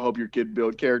like, it will help your kid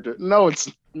build character. No,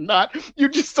 it's not. You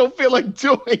just don't feel like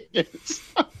doing it.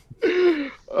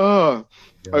 Oh.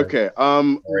 Okay.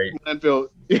 Right. Landfill,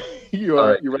 you're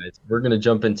right. We're gonna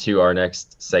jump into our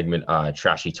next segment,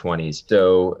 Trashy 20s.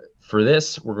 So for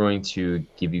this, we're going to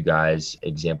give you guys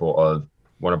example of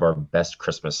one of our best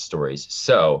Christmas stories.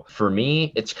 So for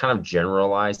me, it's kind of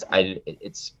generalized.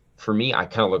 For me, I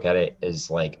kind of look at it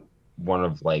as like one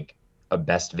of like a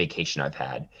best vacation I've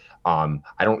had. I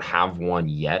don't have one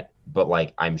yet, but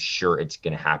like I'm sure it's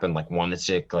gonna happen. Like one that's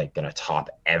like gonna top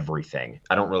everything.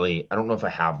 I don't know if I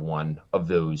have one of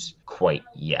those quite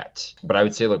yet. But I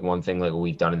would say like one thing like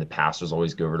we've done in the past was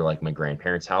always go over to like my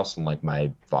grandparents' house on like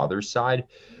my father's side.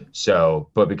 So,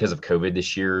 but because of COVID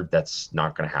this year, that's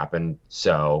not gonna happen.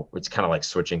 So it's kind of like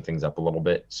switching things up a little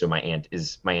bit. So my aunt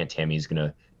Tammy is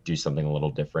gonna do something a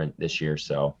little different this year.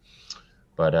 So,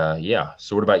 but yeah.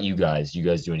 So what about you guys? Do you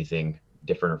guys do anything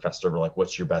different or festive, or like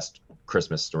what's your best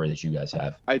Christmas story that you guys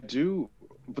have? I do.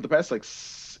 For the past like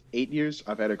 8 years,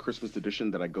 I've had a Christmas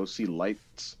tradition that I go see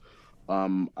lights.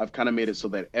 I've kind of made it so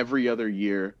that every other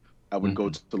year I would go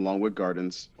to the Longwood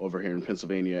Gardens over here in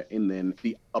Pennsylvania, and then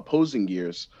the opposing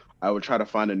years I would try to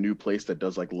find a new place that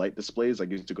does like light displays. I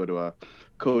used to go to a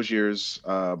Cozier's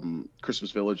Christmas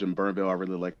Village in Burnville. I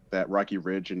really like that. Rocky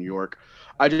Ridge in New York.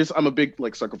 I'm a big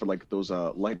like sucker for like those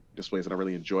light displays, and I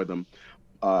really enjoy them.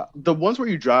 The ones where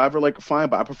you drive are like fine,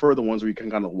 but I prefer the ones where you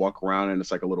can kind of walk around and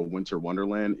it's like a little winter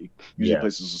wonderland. Usually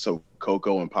places with so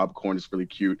cocoa and popcorn is really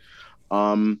cute.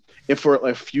 And for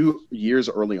a few years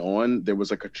early on, there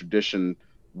was like a tradition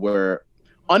where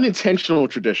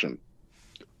completely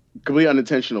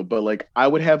unintentional, but like I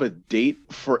would have a date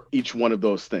for each one of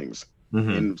those things.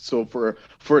 And so for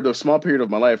the small period of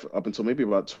my life up until maybe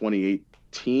about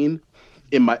 2018,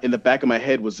 in the back of my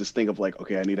head was this thing of like,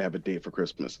 okay, I need to have a date for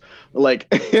Christmas, like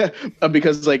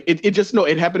because like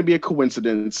it happened to be a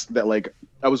coincidence that like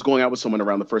I was going out with someone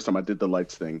around the first time I did the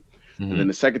lights thing, and then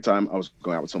the second time I was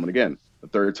going out with someone again, the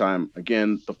third time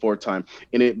again, the fourth time,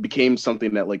 and it became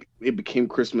something that like it became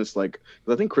Christmas. Like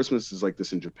I think Christmas is like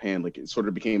this in Japan, like it sort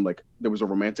of became like there was a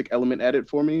romantic element added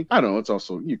for me. I don't know, it's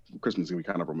also Christmas can be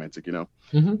kind of romantic, you know.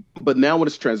 But now what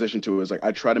it's transitioned to is like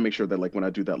I try to make sure that like when I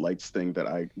do that lights thing that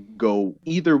I go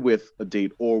either with a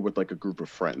date or with like a group of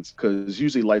friends, because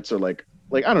usually lights are like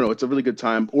I don't know, it's a really good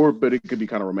time, but it could be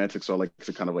kind of romantic, so I like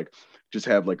to kind of like just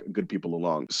have like good people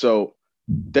along. So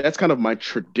that's kind of my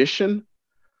tradition.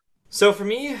 So for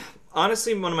me,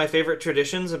 honestly, one of my favorite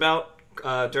traditions about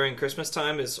during Christmas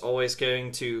time is always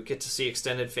getting to get to see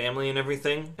extended family and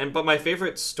everything. But my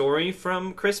favorite story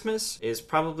from Christmas is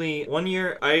probably one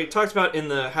year I talked about in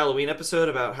the Halloween episode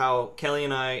about how Kelly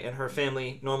and I and her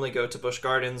family normally go to Busch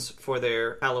Gardens for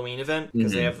their Halloween event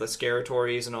because they have the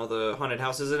scaratories and all the haunted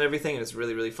houses and everything, and it's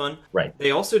really, really fun. Right.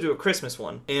 They also do a Christmas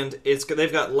one, and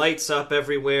they've got lights up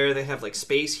everywhere. They have like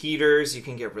space heaters. You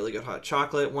can get really good hot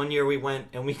chocolate. One year we went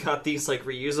and we got these like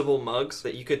reusable mugs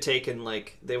that you could take and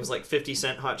like there was like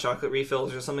 50-cent hot chocolate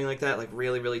refills or something like that, like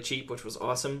really, really cheap, which was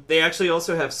awesome. They actually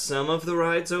also have some of the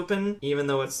rides open, even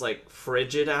though it's like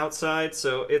frigid outside,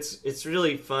 so it's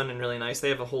really fun and really nice. They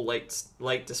have a whole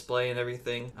light display and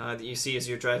everything that you see as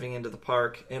you're driving into the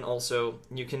park, and also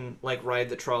you can like ride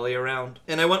the trolley around.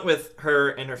 And I went with her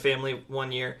and her family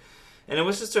one year, and it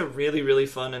was just a really, really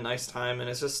fun and nice time. And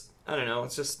it's just, I don't know,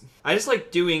 I just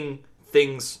like doing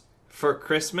things for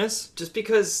Christmas just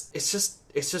because it's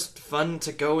it's just fun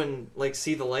to go and like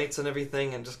see the lights and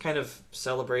everything and just kind of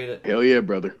celebrate it. Hell yeah,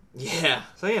 brother. Yeah.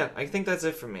 So yeah, I think that's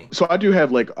it for me. So I do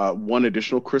have like one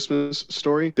additional Christmas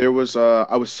story. There was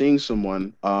I was seeing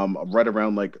someone right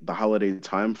around like the holiday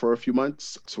time for a few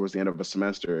months towards the end of a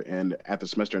semester, and at the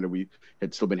semester end we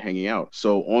had still been hanging out.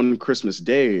 So on Christmas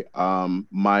Day,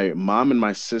 my mom and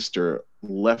my sister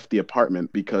left the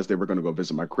apartment because they were going to go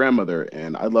visit my grandmother,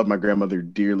 and I love my grandmother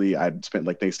dearly. I'd spent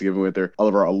like Thanksgiving with her. I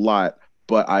love her a lot,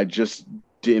 but I just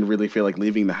didn't really feel like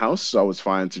leaving the house, so I was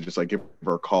fine to just like give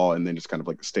her a call and then just kind of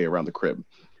like stay around the crib.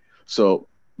 So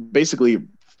basically,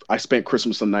 I spent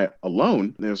Christmas the night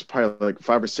alone. And it was probably like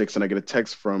 5 or 6, and I get a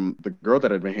text from the girl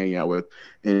that I'd been hanging out with,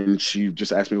 and she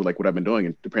just asked me like what I've been doing.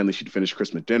 And apparently, she'd finished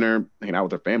Christmas dinner, hanging out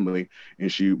with her family, and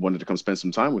she wanted to come spend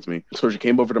some time with me. So she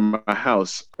came over to my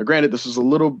house. Granted, this was a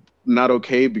little not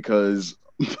okay because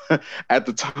at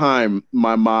the time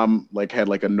my mom like had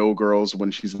like a no girls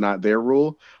when she's not there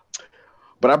rule.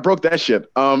 But I broke that shit.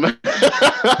 To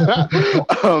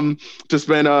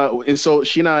spend and so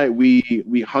she and I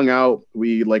we hung out,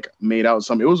 we like made out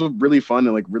some. It was really fun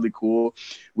and like really cool.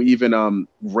 We even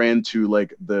ran to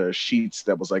like the Sheets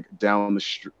that was like down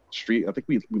the street. I think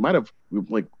we might have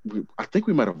I think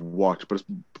we might have walked, but it's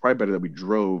probably better that we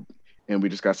drove. And we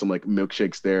just got some like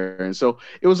milkshakes there, and so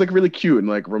it was like really cute and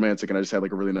like romantic, and I just had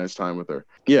like a really nice time with her.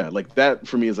 Yeah, like that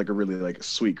for me is like a really like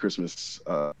sweet Christmas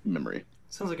memory.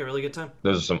 Sounds like a really good time.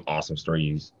 Those are some awesome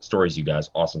stories, you guys.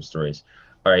 Awesome stories.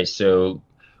 All right, so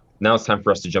now it's time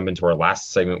for us to jump into our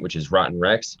last segment, which is Rotten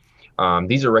Recs.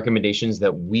 These are recommendations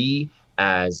that we,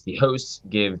 as the hosts,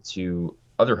 give to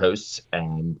other hosts,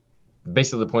 and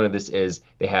basically the point of this is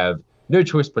they have no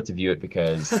choice but to view it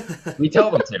because we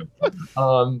tell them to.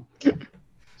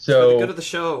 So for the good of the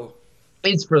show.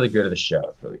 It's for the good of the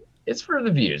show. It's for the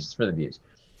views. It's for the views.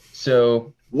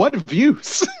 So what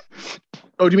views?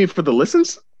 Oh, do you mean for the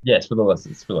listens? Yes, for the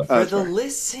listens. For the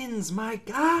listens, my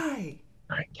guy.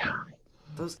 My guy.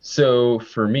 So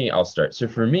for me, I'll start. So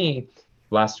for me,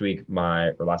 last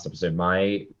episode,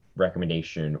 my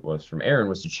recommendation was from Aaron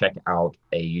was to check out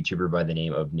a YouTuber by the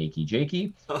name of Nakey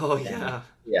Jakey. Oh yeah.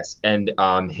 Yes, and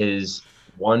his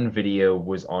one video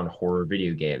was on horror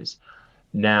video games.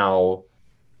 Now,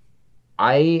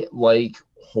 I like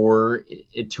horror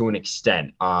to an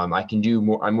extent. I can do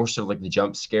more. I'm more so like the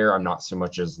jump scare. I'm not so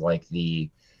much as like the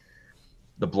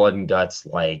blood and guts,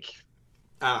 like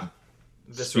visceral.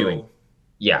 Spewing.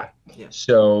 Yeah.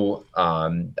 So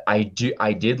I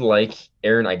did like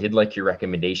Aaron. I did like your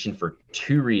recommendation for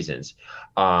two reasons.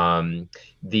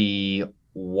 The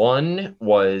one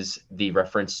was the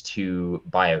reference to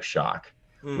BioShock.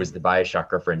 Was the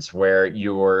BioShock reference where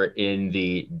you're in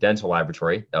the dental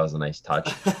laboratory. That was a nice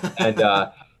touch.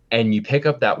 And you pick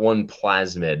up that one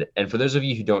plasmid. And for those of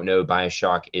you who don't know,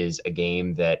 BioShock is a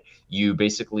game that you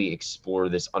basically explore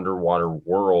this underwater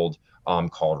world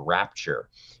called Rapture.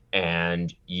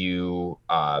 And you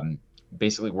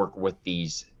basically work with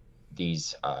these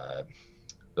it's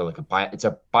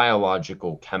a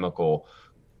biological chemical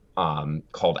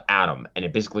called Atom. And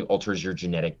it basically alters your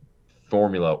genetic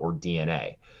formula or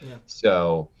DNA. Yeah.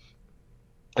 So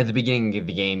at the beginning of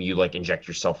the game, you like inject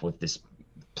yourself with this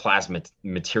plasma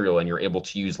material, and you're able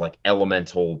to use like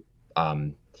elemental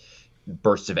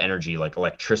bursts of energy, like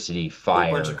electricity, fire,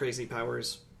 a bunch of crazy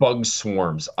powers, bug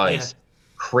swarms, ice,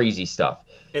 crazy stuff.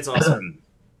 It's awesome.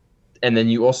 And then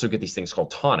you also get these things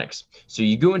called tonics. So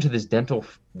you go into this dental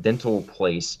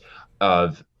place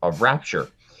of Rapture.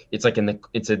 It's like in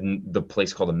the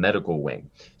place called a medical wing.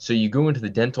 So you go into the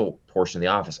dental portion of the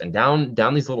office, and down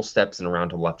these little steps and around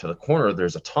to the left to the corner,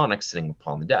 there's a tonic sitting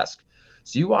upon the desk.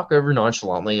 So you walk over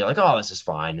nonchalantly, you're like, oh, this is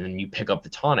fine. And then you pick up the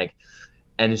tonic.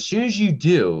 And as soon as you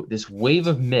do, this wave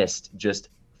of mist just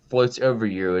floats over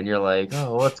you, and you're like,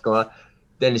 oh, what's going on?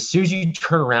 Then as soon as you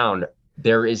turn around,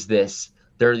 there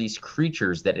are these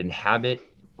creatures that inhabit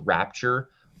Rapture.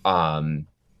 Former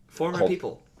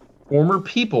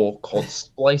people called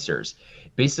splicers.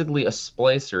 Basically, a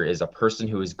splicer is a person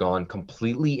who has gone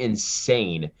completely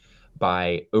insane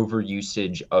by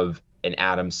overusage of an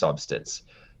atom substance.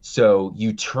 So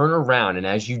you turn around, and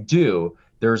as you do,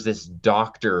 there's this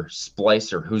Dr.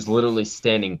 Splicer who's literally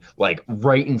standing like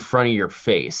right in front of your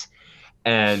face.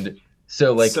 And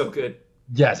so like so good.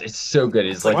 Yes, it's so good.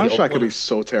 It's like BioShock can be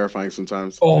so terrifying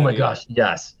sometimes. Oh my gosh,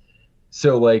 yes.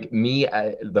 So like me,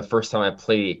 the first time I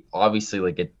played, obviously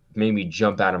like it made me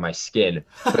jump out of my skin.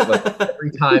 But like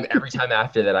every time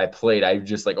after that I played, I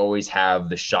just like always have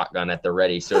the shotgun at the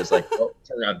ready. So it's like, oh,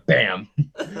 turn around, bam.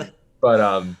 But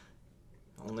only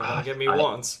gonna get me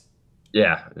once.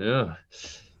 Yeah.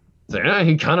 It's like,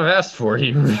 he kind of asked for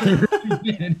it.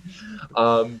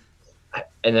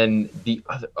 And then the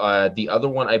other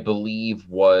one I believe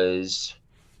was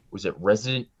it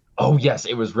Resident? Oh yes,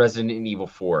 it was Resident Evil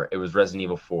 4. It was Resident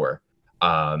Evil 4.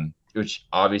 Which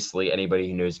obviously anybody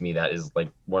who knows me, that is like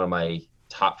one of my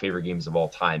top favorite games of all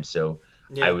time. So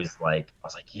Yeah. I was like,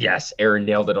 yes, Aaron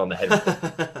nailed it on the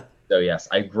head. So yes,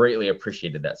 I greatly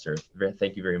appreciated that, sir.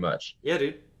 Thank you very much. Yeah,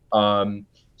 dude.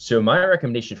 So my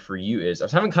recommendation for you is, I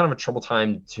was having kind of a trouble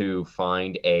time to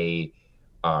find a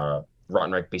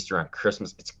Rotten Wreck based around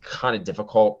Christmas. It's kind of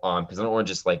difficult because I don't want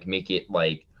to just like make it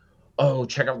like, oh,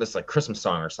 check out this like Christmas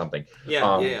song or something.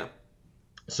 Yeah.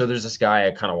 So there's this guy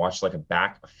I kind of watched like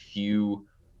a few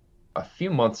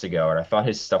months ago, and I thought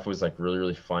his stuff was like really,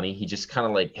 really funny. He just kind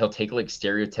of like, he'll take like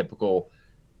stereotypical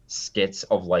skits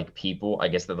of like people, I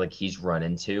guess, that like he's run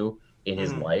into in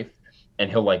his life, and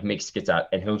he'll like make skits out,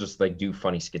 and he'll just like do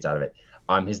funny skits out of it.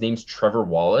 His name's Trevor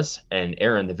Wallace, and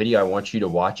Aaron, the video I want you to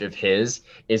watch of his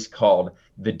is called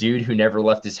 "The Dude Who Never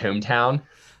Left His Hometown."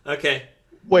 Okay.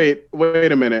 Wait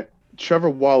a minute. Trevor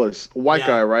Wallace, white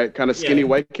guy, right? Kind of skinny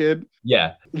white kid.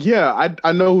 Yeah. Yeah,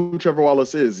 I know who Trevor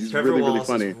Wallace is. He's Trevor really, Wallace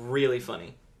really funny. Is really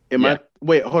funny.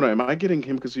 Wait, hold on. Am I getting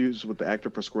him confused with the actor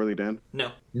for Squirrely Dan?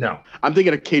 No. I'm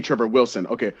thinking of K. Trevor Wilson.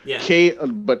 Okay. Yeah.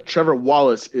 But Trevor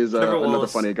Wallace is Trevor another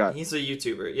Wallace, funny guy. He's a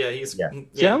YouTuber. Yeah, he's. Yeah.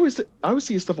 See, I always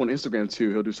see his stuff on Instagram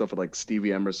too. He'll do stuff with like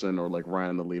Stevie Emerson or like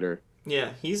Ryan the Leader.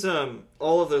 Yeah, he's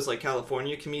all of those like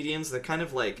California comedians. They're kind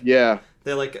of like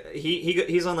they're like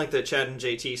he's on like the Chad and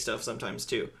JT stuff sometimes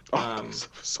too.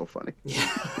 So funny. Yeah.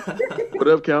 What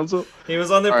up, Council? He was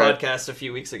on their All right. podcast a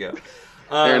few weeks ago.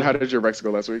 Aaron, how did your Rex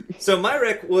go last week? So my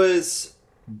rec was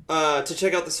to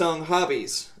check out the song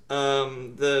 "Hobbies,"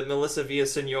 the Melissa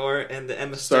Villaseñor and the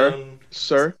Emma Stone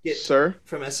Sir,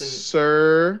 from SN.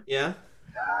 Sir. Yeah.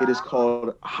 It is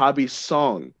called Hobby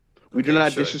Song. We do Okay,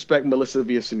 not sure. disrespect Melissa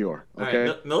Villaseñor. Okay.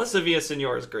 All right. Melissa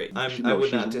Villaseñor is great. I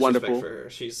would not disrespect wonderful. for her.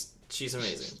 She's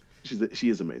amazing. She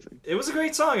is amazing. It was a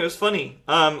great song. It was funny.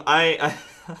 I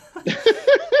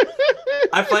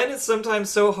I find it sometimes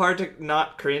so hard to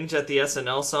not cringe at the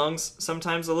SNL songs.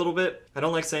 Sometimes a little bit. I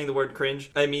don't like saying the word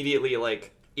cringe. I immediately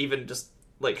like even just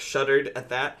like shuddered at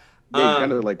that. Yeah,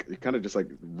 you kind of just like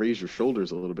raise your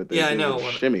shoulders a little bit. Yeah, I know.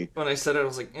 Shimmy. When I said it, I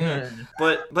was like, eh.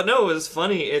 But no, it was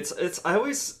funny.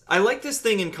 I like this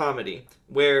thing in comedy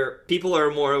where people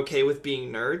are more okay with being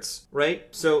nerds, right?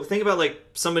 So think about like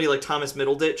somebody like Thomas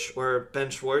Middleditch or Ben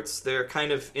Schwartz. They're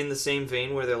kind of in the same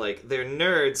vein where they're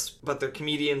nerds, but they're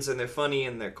comedians and they're funny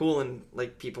and they're cool and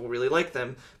like people really like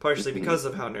them partially because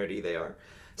of how nerdy they are.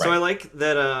 Right. So I like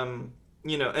that. And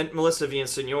Melissa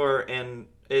Villaseñor and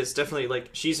is definitely like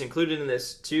she's included in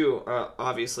this too,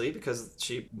 obviously because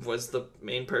she was the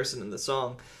main person in the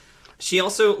song. She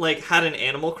also like had an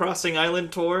Animal Crossing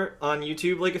Island tour on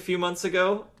YouTube like a few months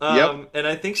ago. And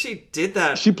I think she did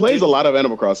that. She plays a lot of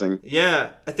Animal Crossing. Yeah,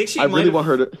 I think I really want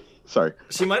her to. Sorry.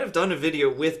 She might have done a video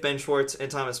with Ben Schwartz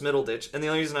and Thomas Middleditch, and the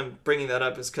only reason I'm bringing that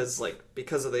up is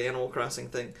because of the Animal Crossing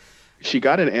thing. She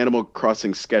got an Animal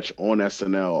Crossing sketch on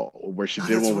SNL where she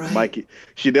did one with Mikey.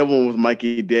 She did one with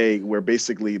Mikey Day where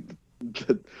basically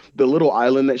the little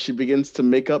island that she begins to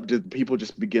make up, people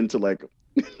just begin to like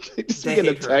begin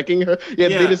attacking her. Yeah,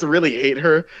 they just really hate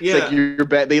her. Yeah. It's like you're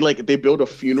bad. They build a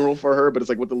funeral for her, but it's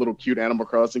like with the little cute Animal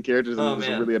Crossing characters, and it's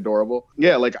really adorable.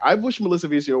 Yeah, like I wish Melissa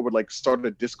Villaseñor would like start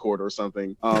a Discord or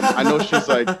something. I know she's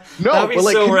like no, that'd be but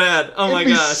like so rad. Oh my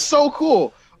gosh, so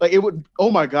cool. Like it would.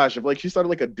 Oh my gosh! If like she started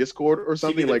like a Discord or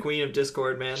something, she'd be the like queen of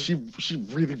Discord, man. She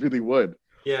really, really would.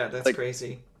 Yeah, that's like,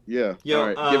 crazy. Yeah. Yo, all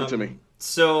right, give it to me.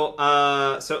 So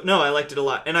no, I liked it a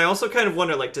lot, and I also kind of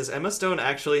wonder, like, does Emma Stone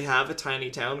actually have a tiny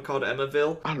town called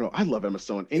Emmaville? I don't know. I love Emma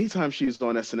Stone. Anytime she's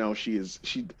on SNL, she's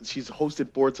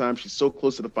hosted 4 times. She's so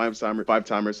close to the five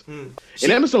timers. And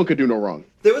Emma Stone could do no wrong.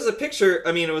 There was a picture.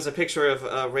 I mean, it was a picture of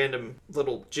a random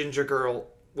little ginger girl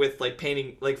with like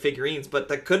painting like figurines, but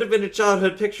that could have been a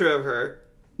childhood picture of her.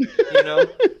 You know.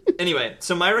 Anyway,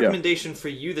 so my recommendation for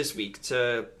you this week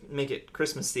to make it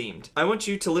Christmas themed, I want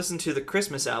you to listen to the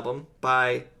Christmas album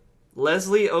by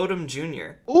Leslie Odom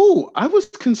Jr. Ooh, I was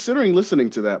considering listening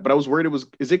to that, but I was worried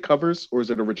is it covers or is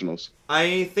it originals?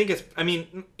 I think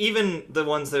even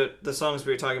the the songs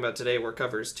we were talking about today were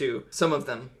covers too, some of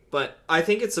them, but I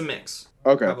think it's a mix.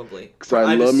 Okay. Probably. Because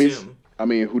I love me. I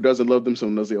mean, who doesn't love them?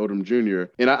 Some Leslie Odom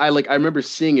Jr. And I remember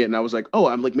seeing it and I was like, oh,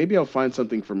 I'm like, maybe I'll find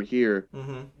something from here.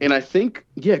 Mm-hmm. And I think,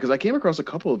 because I came across a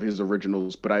couple of his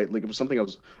originals, but it was something I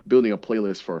was building a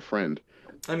playlist for a friend.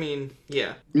 I mean,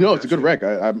 yeah. It's a good rec.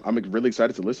 I'm really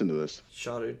excited to listen to this.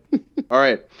 Shotted. All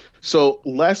right. So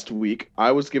last week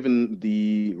I was given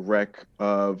the rec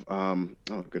of oh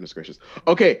goodness gracious.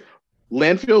 Okay.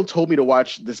 Landfill told me to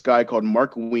watch this guy called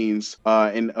Mark Weens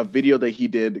in a video that he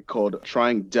did called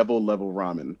Trying Devil Level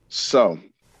Ramen. So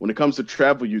when it comes to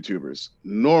travel YouTubers,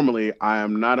 normally I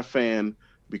am not a fan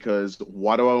because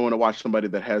why do I want to watch somebody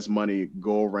that has money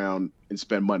go around and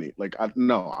spend money? Like,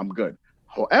 no, I'm good.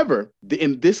 However,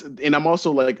 and I'm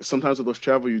also like, sometimes with those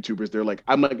travel YouTubers, they're like,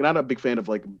 I'm like not a big fan of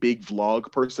like big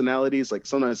vlog personalities. Like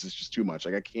sometimes it's just too much.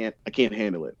 Like I can't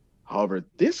handle it. However,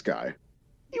 this guy,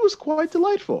 he was quite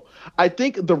delightful. I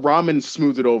think the ramen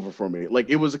smoothed it over for me. Like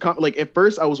it was like at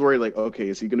first I was worried like, okay,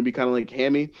 is he gonna be kind of like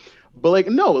hammy? But like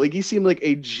no, like he seemed like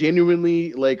a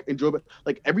genuinely like enjoyable.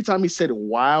 Like every time he said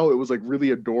wow, it was like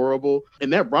really adorable.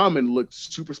 And that ramen looked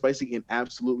super spicy and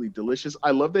absolutely delicious.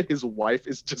 I love that his wife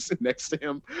is just next to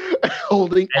him,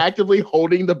 actively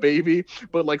holding the baby,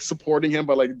 but like supporting him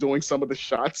by like doing some of the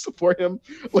shots for him.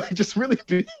 Like just really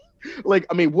like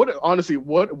I mean, what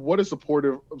a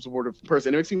supportive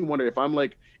person. It makes me wonder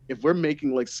if we're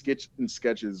making like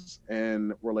sketches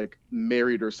and we're like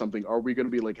married or something, are we gonna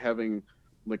be like having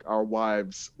like our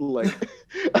wives like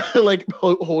like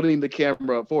holding the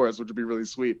camera for us, which would be really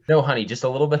sweet. No, honey, just a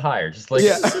little bit higher. Just like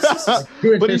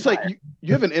but he's like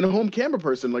you have an in-home camera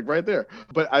person like right there.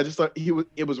 But I just thought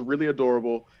it was really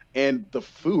adorable. And the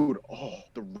food,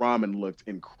 the ramen looked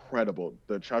incredible.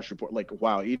 The chashu pork, like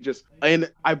wow,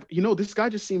 this guy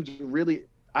just seems really.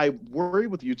 I worry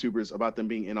with YouTubers about them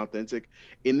being inauthentic.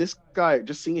 In this guy,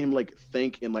 just seeing him like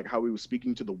think and like how he was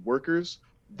speaking to the workers,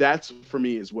 that's for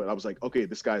me is what I was like, okay,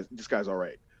 this guy's all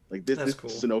right. Like this cool.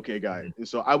 Is an okay guy. And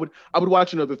so I would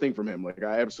watch another thing from him. Like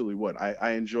I absolutely would.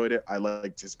 I enjoyed it. I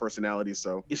liked his personality.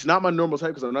 So it's not my normal type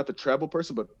because I'm not the travel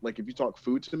person, but like if you talk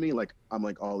food to me, like I'm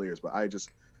like all ears. But I just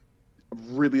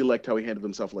really liked how he handled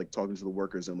himself, like talking to the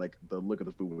workers, and like the look of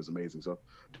the food was amazing. So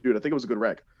dude, I think it was a good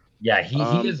rec. Yeah, he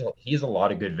has a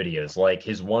lot of good videos. Like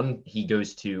his one, he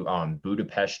goes to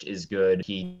Budapest is good.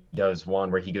 He does one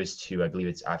where he goes to, I believe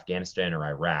it's Afghanistan or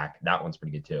Iraq. That one's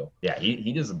pretty good too. Yeah,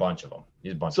 he does a bunch of them.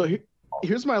 He's a bunch. So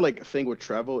here's my like thing with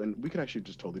travel, and we could actually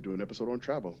just totally do an episode on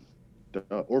travel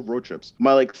or road trips.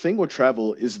 My like thing with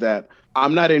travel is that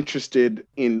I'm not interested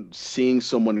in seeing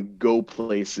someone go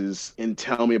places and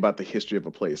tell me about the history of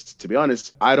a place. To be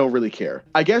honest, I don't really care.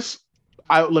 I guess.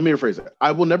 Let me rephrase it.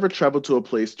 I will never travel to a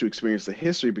place to experience the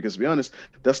history because, to be honest,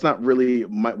 that's not really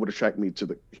what attract me to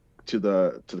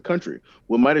the country.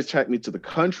 What might attract me to the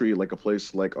country, like a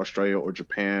place like Australia or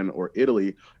Japan or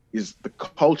Italy, is the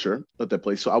culture of that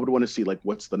place. So I would want to see like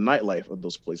what's the nightlife of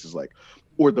those places like,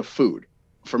 or the food.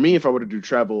 For me, if I were to do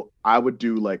travel, I would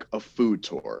do like a food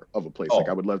tour of a place. Like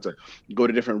I would love to go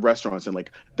to different restaurants and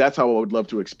like that's how I would love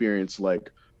to experience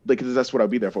like that's what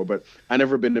I'd be there for. But I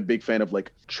never been a big fan of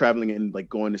like traveling and like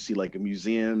going to see like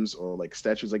museums or like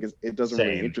statues. Like it doesn't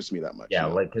really interest me that much. Yeah,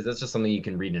 like because that's just something you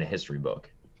can read in a history book.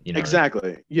 You know?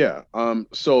 Exactly. Yeah.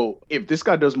 So if this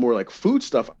guy does more like food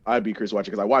stuff, I'd be curious to watch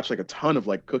it because I watch like a ton of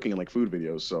like cooking and like food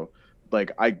videos. So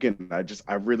like I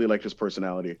really like his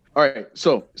personality. All right.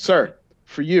 So sir,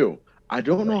 for you, I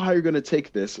don't know how you're gonna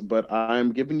take this, but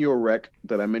I'm giving you a rec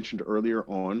that I mentioned earlier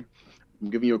on. I'm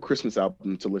giving you a Christmas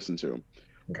album to listen to.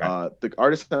 Okay. The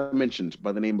artist I mentioned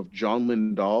by the name of John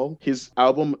Lindahl, his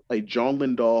album, A John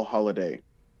Lindahl Holiday.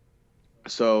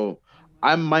 So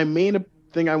my main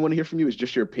thing I want to hear from you is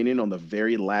just your opinion on the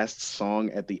very last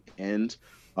song at the end,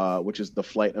 which is The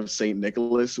Flight of St.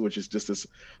 Nicholas, which is just this,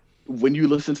 when you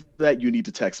listen to that, you need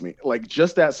to text me. Like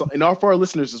just that song, and for our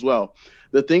listeners as well,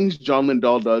 the things John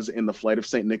Lindahl does in The Flight of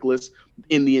St. Nicholas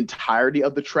in the entirety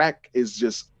of the track is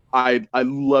just, I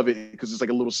love it because it's like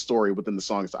a little story within the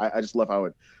song. So I just love how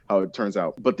it turns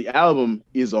out. But the album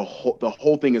is the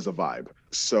whole thing is a vibe.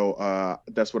 So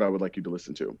that's what I would like you to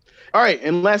listen to. All right.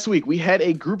 And last week we had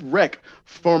a group rec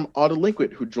from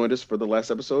Autolinquid who joined us for the last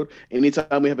episode.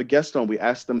 Anytime we have a guest on, we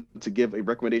ask them to give a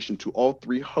recommendation to all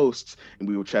three hosts and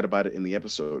we will chat about it in the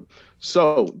episode.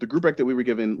 So the group rec that we were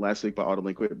given last week by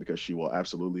Autolinquid, because she will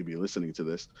absolutely be listening to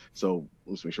this. So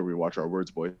let's make sure we watch our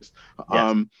words, boys.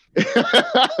 Yes.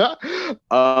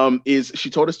 Is she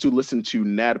told us to listen to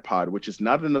NADPOD, which is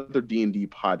not another D&D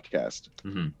podcast.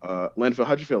 Mm-hmm. Landfill,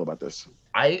 how'd you feel about this?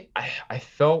 I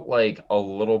felt like a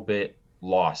little bit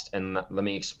lost, and let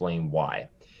me explain why.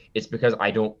 It's because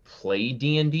I don't play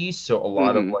D&D, so a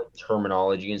lot of like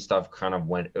terminology and stuff kind of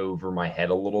went over my head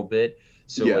a little bit.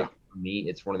 So like for me,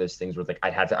 it's one of those things where like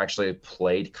I'd have to actually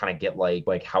play to kind of get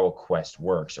like how a quest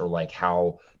works or like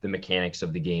how the mechanics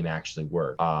of the game actually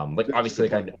work. Like obviously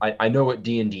like I know what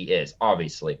D&D is,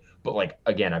 obviously, but like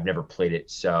again, I've never played it,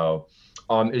 so.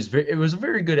 It was a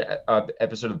very good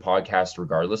episode of the podcast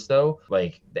regardless, though.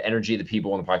 Like the energy of the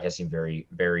people on the podcast seemed very,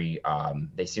 very,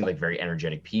 they seemed like very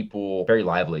energetic people, very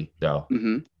lively, though.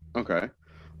 Mm-hmm. Okay.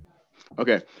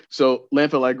 Okay, so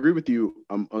Landfill, I agree with you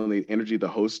on the energy. The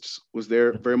hosts was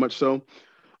there very much so.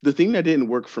 The thing that didn't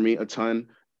work for me a ton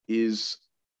is,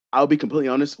 I'll be completely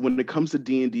honest, when it comes to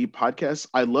D&D podcasts,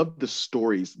 I love the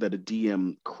stories that a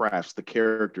DM crafts, the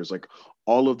characters, like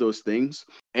all of those things.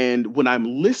 And when I'm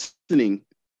listening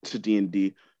to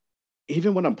D&D,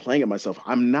 even when I'm playing it myself,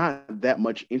 I'm not that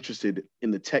much interested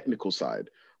in the technical side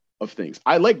of things.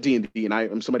 I like D&D and D, and I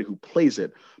am somebody who plays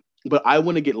it, but I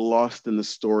want to get lost in the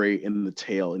story and the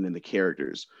tale and in the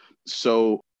characters.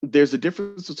 So there's a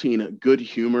difference between good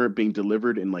humor being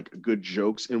delivered and like good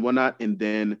jokes and whatnot, and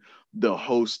then the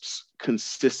hosts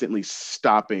consistently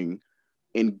stopping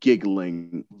and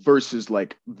giggling versus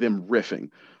like them riffing.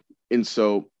 And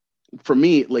so for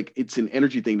me, like it's an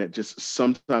energy thing that just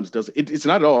sometimes does it's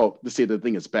not at all to say the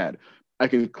thing is bad. I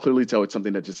can clearly tell it's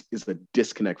something that just is a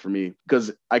disconnect for me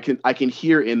because I can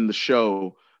hear in the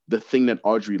show the thing that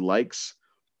Audrey likes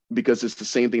because it's the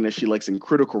same thing that she likes in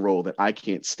Critical Role that I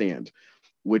can't stand,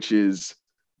 which is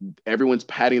everyone's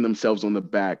patting themselves on the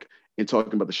back and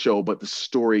talking about the show, but the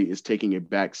story is taking a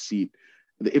back seat.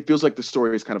 It feels like the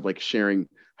story is kind of like sharing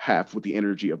half with the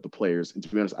energy of the players. And to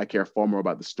be honest, I care far more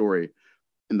about the story,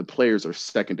 and the players are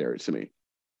secondary to me.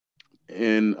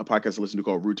 In a podcast I listen to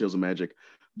called Rude Tales of Magic,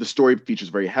 the story features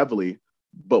very heavily,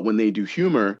 but when they do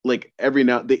humor, like every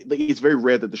now it's very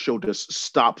rare that the show does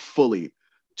stop fully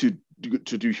to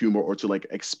do humor or to like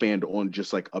expand on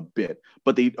just like a bit,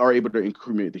 but they are able to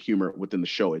incriminate the humor within the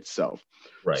show itself.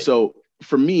 Right. So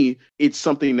for me, it's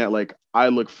something that like I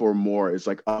look for more is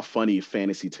like a funny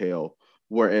fantasy tale,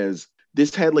 whereas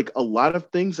this had like a lot of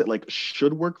things that like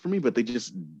should work for me, but they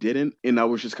just didn't. And I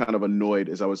was just kind of annoyed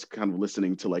as I was kind of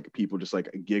listening to like people just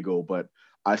like giggle, but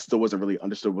I still wasn't really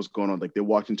understood what's going on. Like they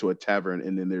walked into a tavern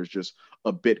and then there's just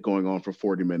a bit going on for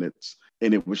 40 minutes.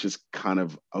 And it was just kind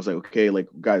of, I was like, okay, like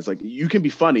guys, like you can be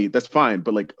funny, that's fine,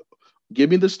 but like give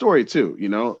me the story too, you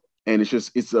know? And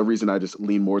it's the reason I just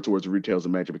lean more towards Rude Tales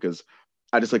of Magic because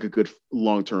I just like a good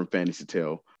long-term fantasy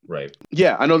tale. Right.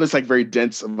 Yeah, I know that's like very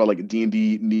dense about like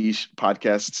D&D niche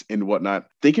podcasts and whatnot.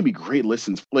 They can be great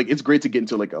listens. Like it's great to get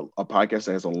into like a podcast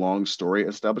that has a long story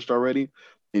established already,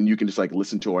 and you can just like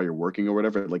listen to while you're working or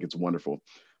whatever. Like it's wonderful.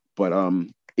 But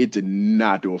it did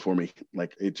not do it for me.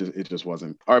 Like it just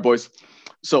wasn't. All right, boys.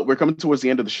 So we're coming towards the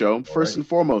end of the show. First and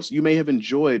foremost, you may have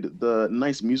enjoyed the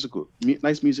nice music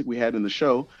we had in the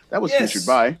show. That was featured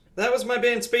by. That was my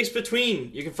band Space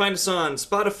Between. You can find us on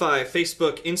Spotify,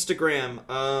 Facebook, Instagram,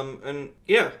 and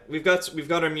yeah, we've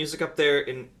got our music up there,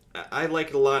 and I like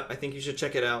it a lot. I think you should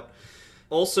check it out.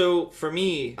 Also, for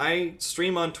me, I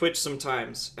stream on Twitch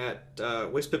sometimes at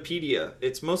Wispapedia.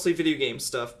 It's mostly video game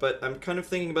stuff, but I'm kind of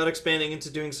thinking about expanding into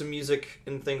doing some music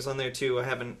and things on there too. I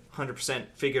haven't 100%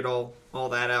 figured all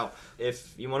that out.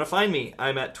 If you want to find me,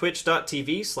 I'm at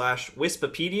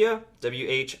twitch.tv/Wispapedia,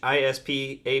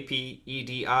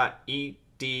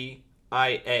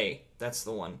 WHISPAPEDIA. That's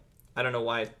the one. I don't know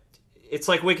why. It's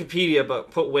like Wikipedia, but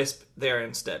put Wisp there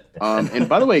instead. And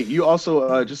by the way, you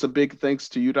also, just a big thanks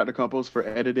to you, Dr. Campos, for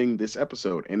editing this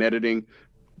episode and editing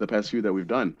the past few that we've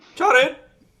done.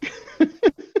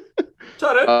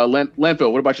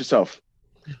 Landfill, what about yourself?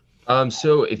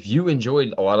 So if you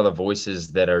enjoyed a lot of the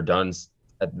voices that are done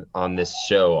on this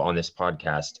show, on this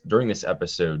podcast, during this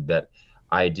episode that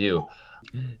I do,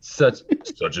 such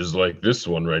as like this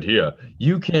one right here,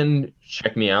 you can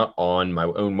check me out on my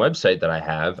own website that I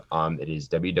have. It is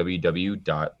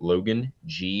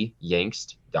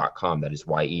www.logangyanxt.com. That is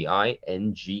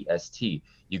YEINGST.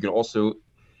 You can also,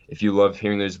 if you love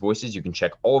hearing those voices, you can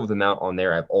check all of them out on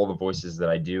there. I have all the voices that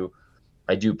I do.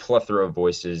 I do plethora of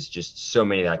voices, just so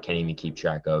many that I can't even keep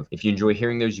track of. If you enjoy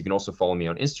hearing those, you can also follow me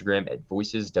on Instagram at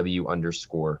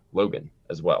voicesw_Logan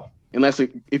as well. And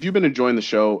lastly, if you've been enjoying the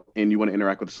show and you want to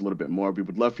interact with us a little bit more, we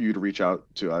would love for you to reach out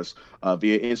to us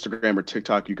via Instagram or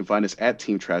TikTok. You can find us at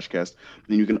Team Trashcast.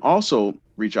 And you can also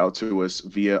reach out to us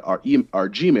via our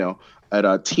Gmail at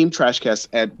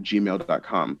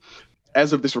teamtrashcast@gmail.com.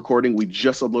 As of this recording, we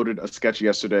just uploaded a sketch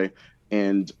yesterday,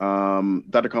 and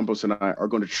Dr. Campos and I are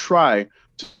going to try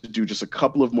to do just a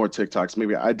couple of more TikToks.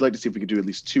 Maybe I'd like to see if we could do at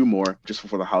least 2 more just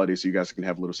before the holidays so you guys can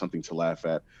have a little something to laugh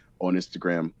at on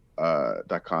Instagram.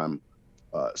 .com/Team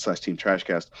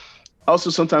Trashcast. Also,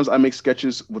 sometimes I make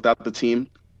sketches without the team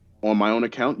on my own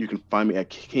account. You can find me at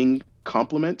King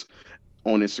Compliment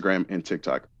on Instagram and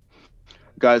TikTok.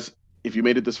 Guys, if you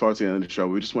made it this far to the end of the show,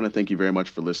 we just want to thank you very much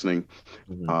for listening.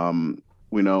 Mm-hmm.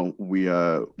 We know we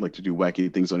like to do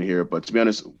wacky things on here, but to be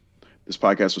honest, this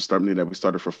podcast was something that we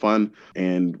started for fun,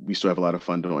 and we still have a lot of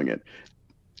fun doing it.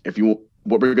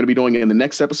 What we're going to be doing in the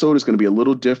next episode is going to be a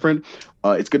little different.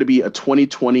 It's going to be a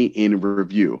 2020 in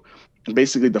review. And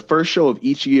basically, the first show of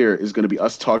each year is going to be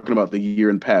us talking about the year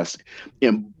in past.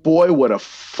 And boy, what a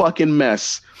fucking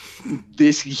mess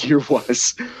this year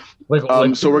was.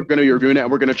 So we're going to be reviewing it,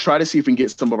 and we're going to try to see if we can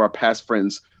get some of our past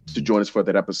friends to join us for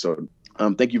that episode.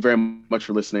 Thank you very much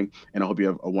for listening, and I hope you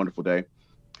have a wonderful day.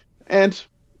 And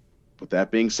with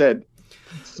that being said,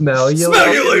 Smell you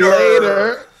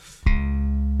later.